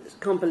other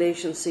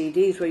compilation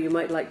CDs where you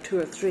might like 2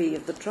 or 3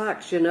 of the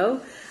tracks, and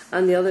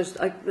the others,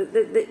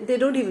 they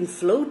don't even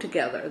flow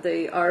together.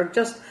 They are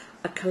just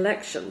a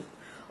collection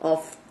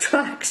of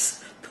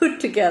tracks put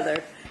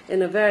together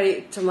in a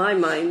very, to my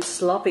mind,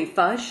 sloppy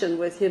fashion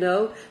with,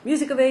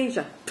 music of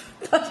Asia.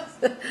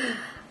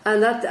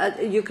 And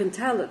that you can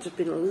tell that there's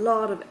been a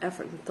lot of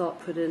effort and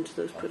thought put into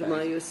those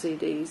Putumayo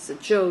CDs.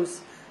 It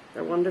shows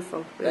they're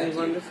wonderful, really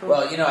wonderful.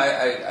 Well,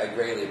 I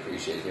greatly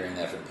appreciate hearing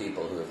that from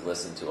people who have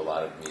listened to a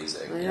lot of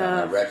music.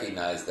 I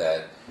recognize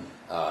that,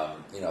 a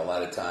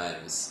lot of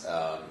times,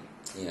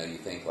 you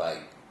think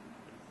like,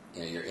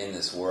 you're in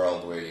this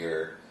world where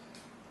you're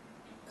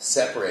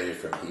separated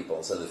from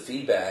people. So the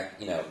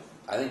feedback,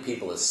 I think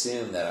people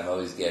assume that I'm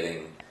always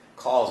getting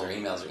calls or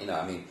emails,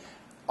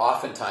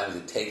 oftentimes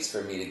it takes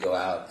for me to go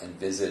out and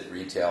visit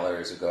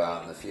retailers or go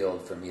out in the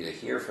field for me to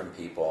hear from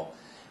people.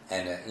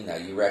 And,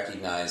 you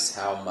recognize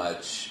how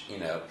much,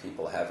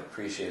 people have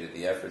appreciated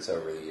the efforts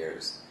over the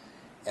years.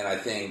 And I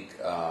think,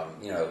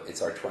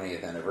 it's our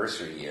 20th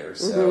anniversary year.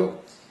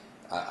 So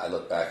I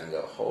look back and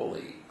go,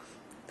 holy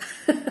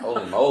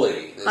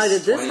moly. How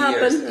did this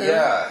happen?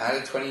 How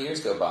did 20 years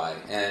go by?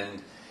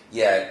 And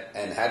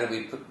how did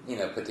we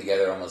put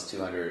together almost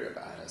 200,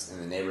 in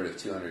the neighborhood of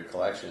 200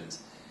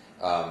 collections?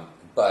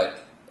 But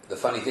the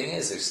funny thing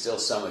is, there's still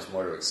so much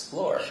more to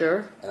explore.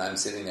 Sure. And I'm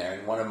sitting there,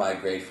 and one of my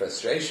great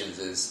frustrations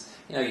is,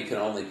 you can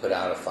only put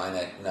out a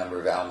finite number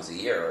of albums a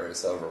year, or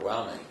it's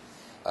overwhelming.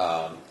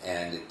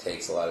 And it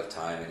takes a lot of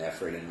time and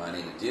effort and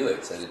money to do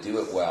it. So to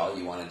do it well,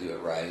 you want to do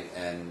it right.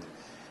 And,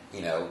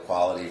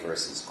 quality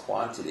versus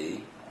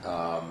quantity,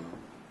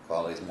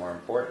 quality is more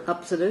important.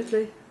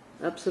 Absolutely.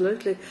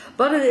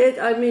 But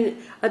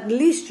at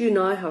least you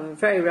now have a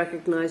very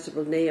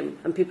recognizable name,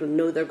 and people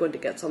know they're going to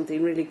get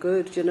something really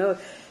good,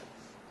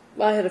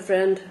 I had a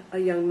friend, a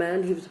young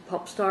man, he was a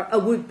pop star, a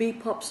would-be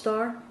pop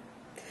star,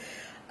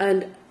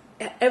 and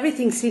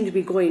everything seemed to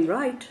be going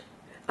right.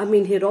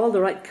 He had all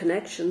the right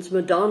connections.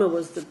 Madonna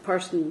was the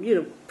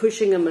person,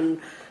 pushing him, and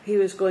he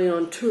was going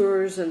on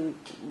tours and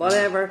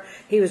whatever.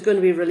 He was going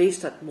to be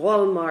released at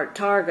Walmart,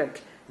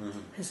 Target,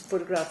 his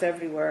photograph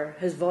everywhere,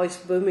 his voice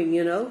booming,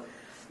 and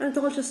it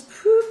all just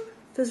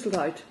fizzled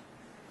out.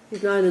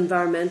 He's now an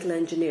environmental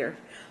engineer.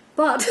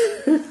 But,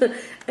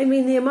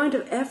 the amount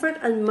of effort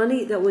and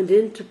money that went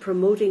into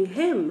promoting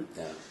him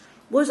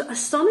was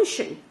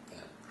astonishing.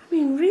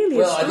 Yeah. Really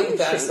astonishing. I think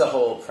that's the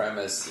whole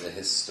premise, the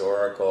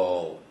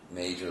historical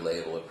major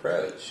label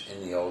approach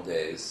in the old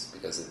days,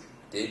 because it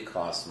did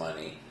cost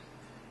money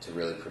to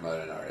really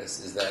promote an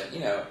artist, is that,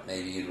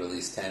 maybe you'd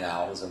release 10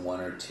 albums and 1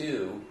 or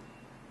 2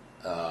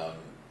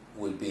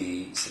 would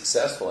be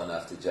successful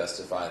enough to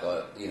justify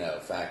the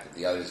fact that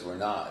the others were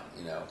not.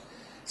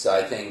 So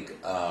I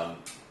think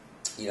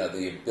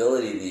the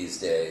ability these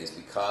days,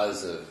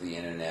 because of the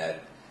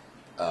internet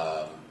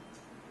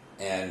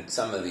and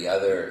some of the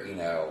other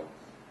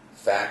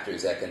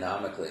factors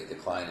economically,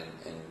 decline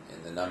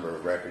in the number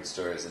of record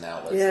stores and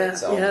outlets that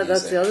sell music.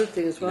 That's the other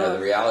thing as well.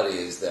 The reality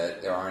is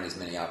that there aren't as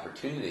many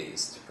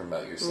opportunities to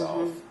promote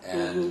yourself,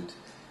 and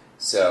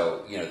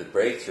so the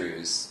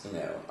breakthroughs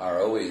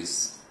are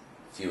always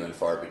few and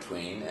far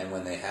between, and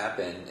when they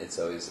happen, it's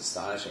always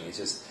astonishing. It's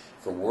just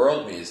for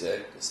world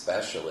music,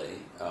 especially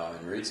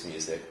and roots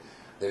music,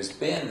 there's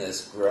been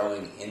this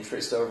growing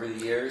interest over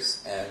the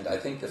years, and I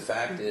think the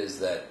fact is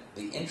that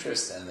the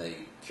interest and the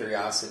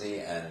curiosity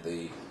and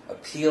the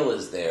appeal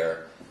is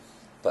there,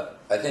 but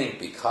I think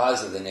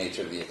because of the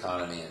nature of the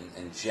economy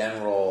and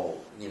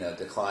general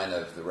decline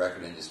of the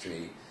record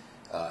industry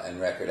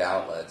and record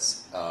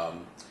outlets,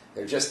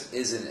 there just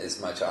isn't as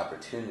much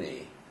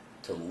opportunity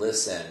to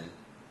listen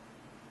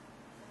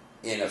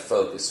in a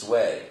focused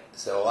way.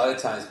 So a lot of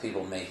times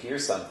people may hear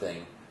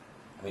something.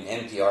 I mean,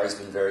 NPR has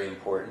been very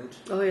important.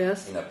 Oh,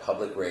 yes.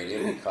 Public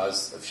radio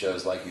because of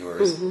shows like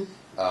yours,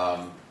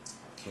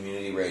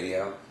 community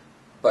radio.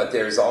 But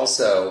there's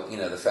also,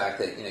 the fact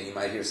that, you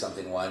might hear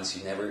something once,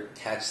 you never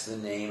catch the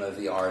name of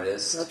the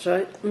artist. That's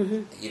right.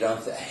 You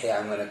don't think, hey,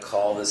 I'm going to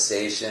call the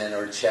station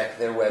or check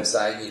their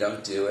website. You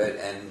don't do it,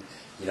 and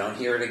you don't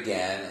hear it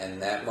again,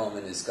 and that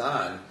moment is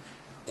gone.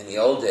 In the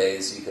old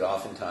days, you could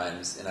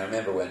oftentimes, and I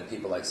remember when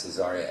people like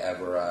Cesaria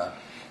Evora,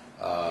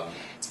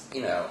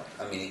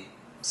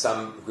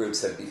 some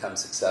groups have become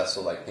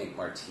successful, like Pink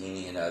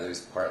Martini and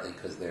others, partly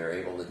because they're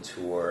able to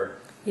tour.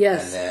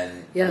 Yes. And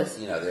then,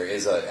 there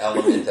is an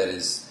element that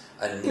is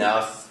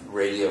enough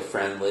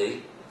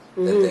radio-friendly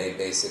that they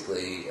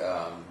basically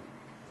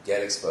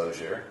get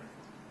exposure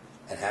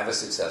and have a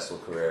successful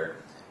career.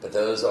 But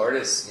those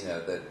artists,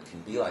 that can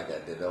be like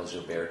that, Bebel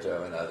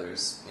Gilberto and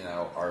others,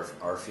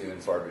 are few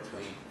and far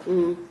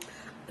between.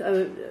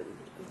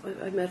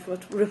 I met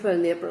with Rupa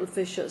in the April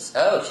Fishes.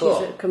 Oh, cool.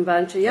 She's a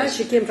Comanche. Yeah,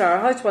 she came to our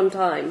house one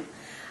time.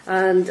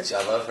 And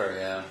I love her,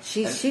 yeah.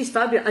 She's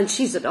fabulous, and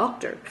she's a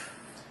doctor.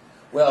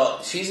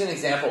 Well, she's an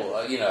example,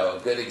 a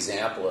good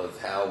example of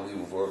how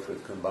we've worked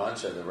with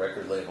Kumbancha, the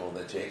record label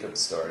that Jacob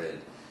started.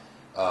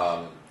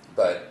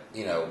 But,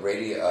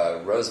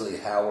 Rosalie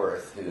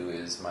Howarth, who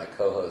is my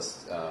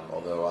co-host,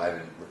 although I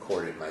haven't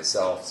recorded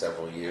myself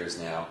several years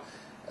now,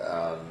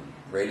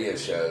 radio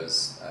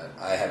shows.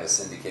 I have a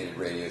syndicated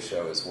radio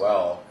show as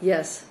well.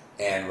 Yes.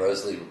 And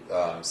Rosalie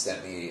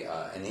sent me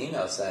an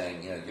email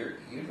saying,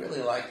 you'd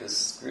really like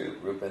this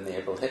group, Rupa and the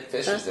April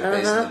Fishes. They're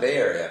based in the Bay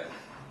Area.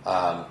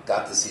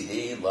 Got the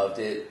CD, loved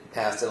it,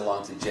 passed it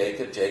along to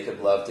Jacob.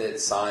 Jacob loved it,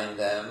 signed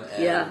them,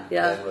 and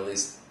then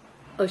released.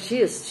 Oh,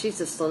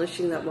 she's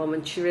astonishing, that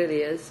woman. She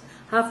really is.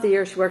 Half the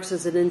year she works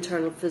as an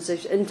internal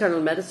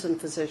medicine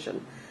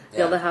physician.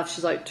 The other half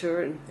she's out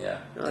touring. Yeah,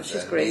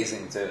 she's great.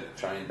 Amazing to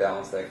try and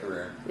balance that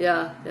career.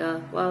 Yeah.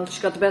 Well,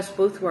 she got the best of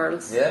both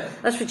worlds. Yeah.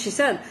 That's what she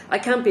said. I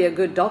can't be a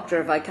good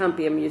doctor if I can't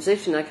be a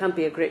musician. I can't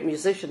be a great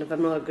musician if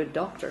I'm not a good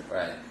doctor.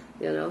 Right.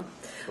 Cool.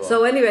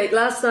 So anyway,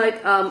 last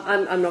night,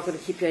 I'm not going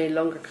to keep you any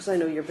longer because I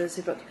know you're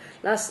busy, but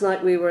last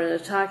night we were in a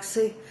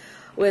taxi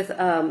with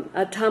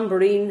a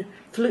tambourine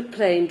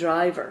flute-playing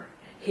driver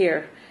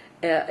here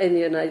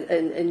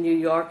in New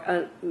York,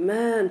 and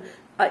man,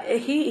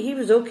 he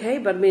was okay,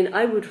 but I mean,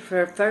 I would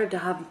prefer to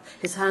have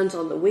his hands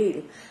on the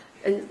wheel,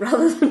 and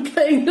rather than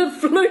playing the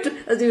flute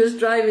as he was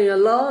driving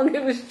along.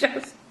 It was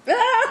just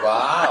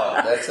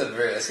wow, that's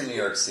a New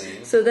York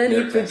scene. So then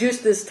he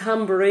produced this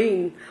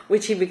tambourine,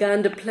 which he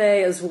began to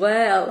play as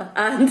well,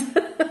 and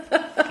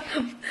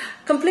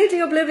completely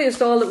oblivious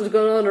to all that was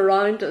going on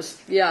around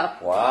us. Yeah.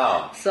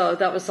 Wow. So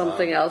that was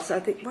something else. I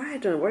think I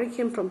don't know where he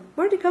came from.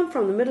 Where did he come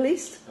from? The Middle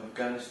East?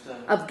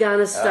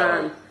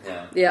 Afghanistan.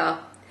 Oh, yeah.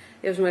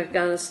 He was from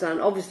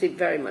Afghanistan. Obviously,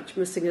 very much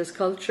missing his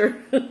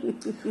culture.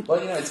 Well,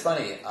 it's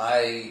funny.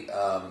 I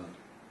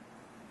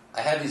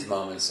have these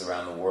moments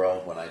around the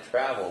world when I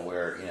travel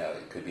where,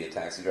 it could be a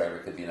taxi driver,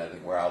 it could be another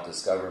thing, where I'll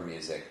discover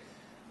music.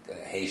 A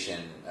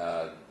Haitian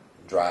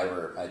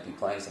driver might be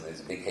playing something.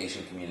 There's a big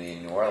Haitian community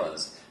in New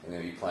Orleans. They're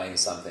going to be playing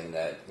something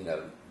that,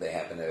 they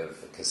happen to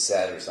have a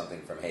cassette or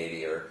something from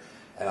Haiti,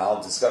 and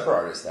I'll discover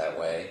artists that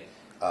way.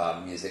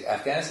 Music.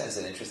 Afghanistan's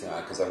an interesting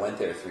one because I went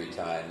there 3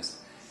 times,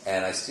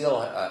 and I still,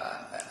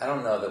 I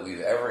don't know that we've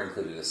ever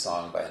included a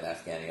song by an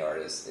Afghani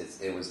artist.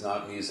 It was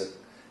not music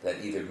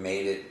that either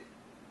made it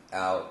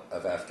out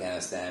of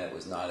Afghanistan. It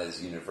was not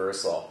as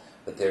universal,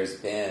 but there's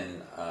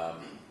been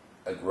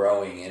a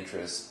growing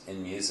interest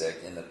in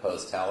music in the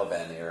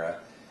post-Taliban era,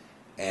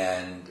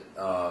 and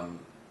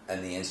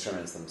the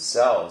instruments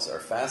themselves are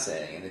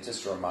fascinating. And it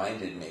just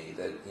reminded me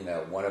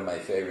that one of my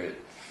favorite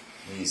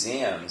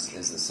museums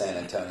is the San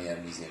Antonio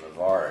Museum of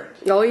Art.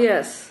 Oh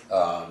yes,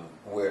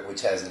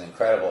 which has an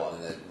incredible,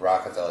 and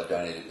Rockefeller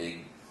donated a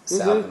big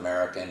South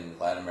American,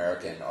 Latin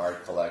American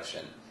art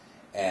collection,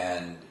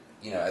 and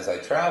as I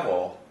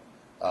travel.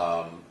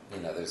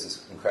 There's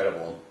this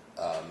incredible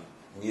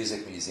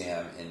music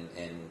museum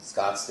in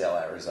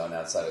Scottsdale, Arizona,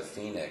 outside of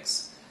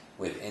Phoenix,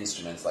 with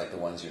instruments like the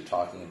ones you're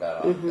talking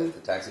about that the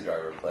taxi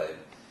driver played.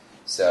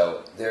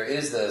 So there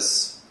is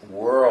this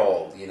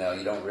world, you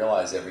don't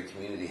realize every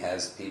community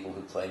has people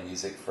who play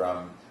music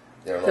from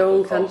their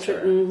local culture.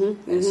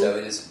 And so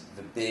it is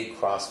the big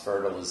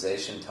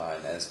cross-fertilization time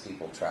as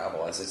people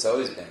travel, as it's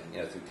always been,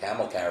 through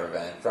camel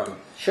caravan, from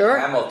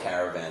camel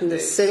caravan and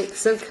days.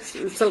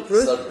 The silk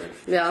route.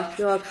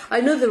 Yeah.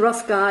 I know the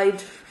Rough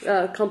Guide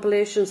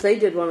compilations, they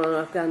did one on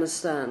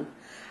Afghanistan.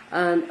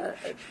 And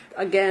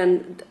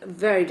again,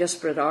 very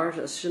disparate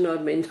artists, you know what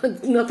I mean?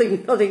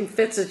 nothing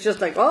fits, it's just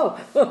like,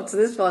 what's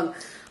this one?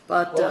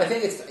 But, I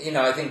think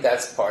I think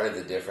that's part of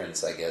the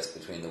difference, I guess,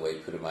 between the way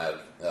Putumayo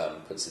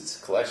puts its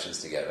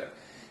collections together.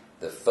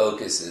 The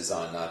focus is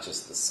on not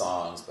just the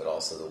songs, but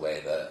also the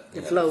way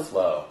the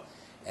flow.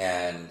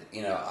 And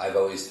I've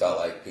always felt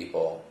like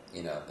people,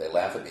 they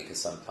laugh at me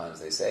because sometimes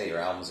they say your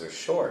albums are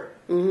short,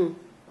 and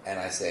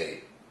I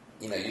say,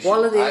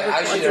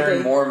 I should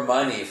earn more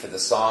money for the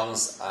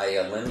songs I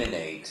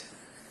eliminate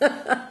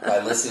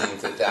by listening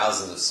to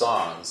thousands of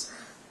songs,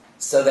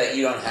 so that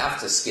you don't have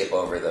to skip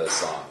over those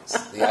songs.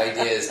 The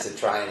idea is to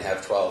try and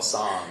have 12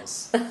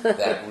 songs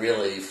that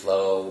really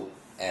flow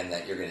and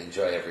that you're going to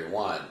enjoy every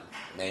one.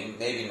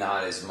 Maybe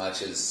not as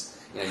much as,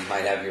 you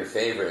might have your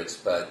favorites,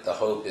 but the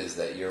hope is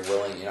that you're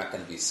not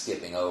going to be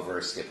skipping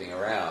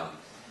around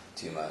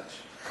too much.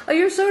 Oh,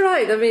 you're so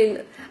right. I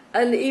mean,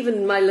 and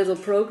even my little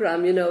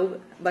program,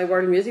 my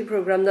world music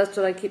program, that's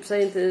what I keep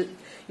saying to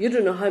you.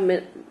 Don't know how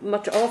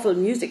much awful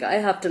music I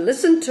have to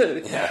listen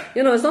to. Yeah.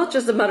 It's not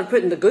just a matter of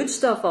putting the good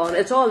stuff on,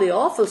 it's all the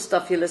awful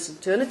stuff you listen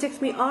to, and it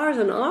takes me hours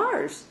and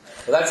hours.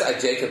 Well,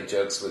 Jacob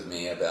jokes with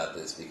me about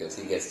this because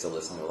he gets to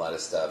listen to a lot of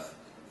stuff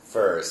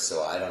first,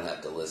 so I don't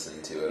have to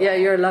listen to it. Yeah, all.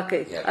 You're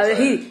lucky.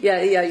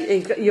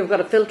 You've got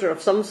a filter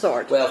of some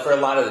sort. Well, for a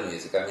lot of the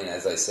music, I mean,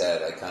 as I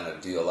said, I kind of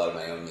do a lot of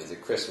my own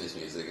music. Christmas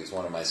music is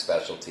one of my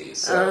specialties.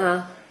 So,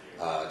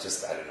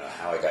 I don't know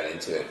how I got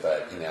into it,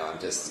 but I'm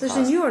just. There's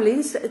a New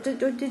Orleans.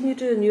 Didn't you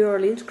do a New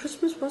Orleans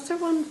Christmas? Was there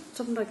one,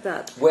 something like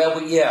that? Well,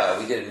 we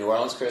did a New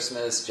Orleans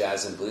Christmas,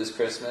 jazz and blues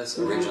Christmas.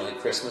 Originally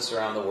Christmas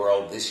around the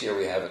world. This year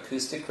we have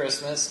acoustic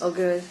Christmas. Oh,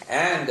 good.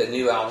 And a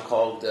new album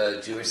called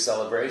Jewish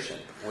Celebration,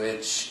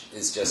 which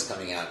is just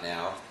coming out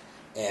now.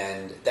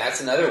 And that's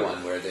another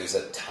one where there's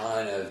a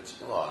ton of,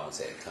 I won't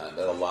say a ton,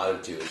 but a lot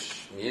of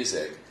Jewish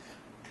music.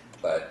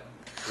 But,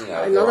 there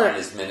aren't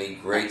as many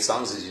great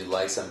songs as you'd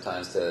like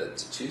sometimes to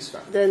choose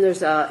from. Then there's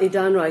Dan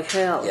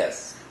Storper.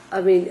 Yes.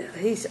 I mean,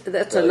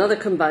 that's another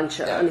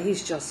Kombancha, and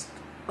he's just,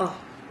 Well,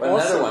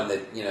 awesome. Another one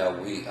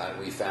that,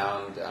 we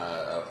found,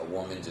 a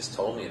woman just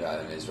told me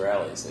about him,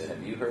 Israeli, said,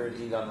 have you heard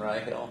Dan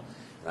Storper?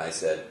 And I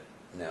said,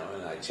 no,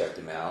 and I checked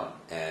him out,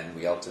 and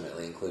we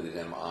ultimately included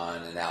him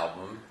on an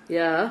album.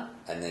 Yeah.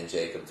 And then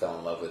Jacob fell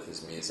in love with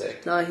his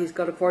music. Now he's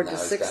got a 4-6.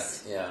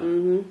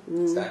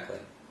 Exactly.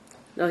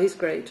 No, he's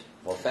great.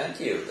 Well, thank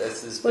you.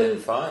 This has been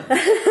fun.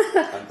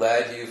 I'm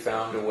glad you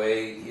found a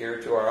way here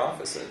to our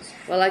offices.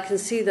 Well, I can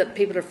see that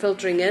people are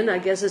filtering in. I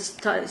guess it's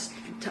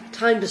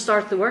time to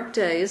start the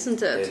workday,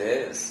 isn't it? It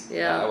is.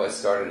 Yeah. I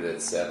started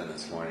at 7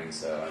 this morning,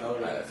 so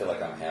I feel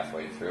like I'm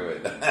halfway through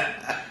it.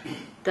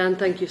 Dan,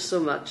 thank you so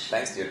much.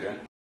 Thanks, Deirdre.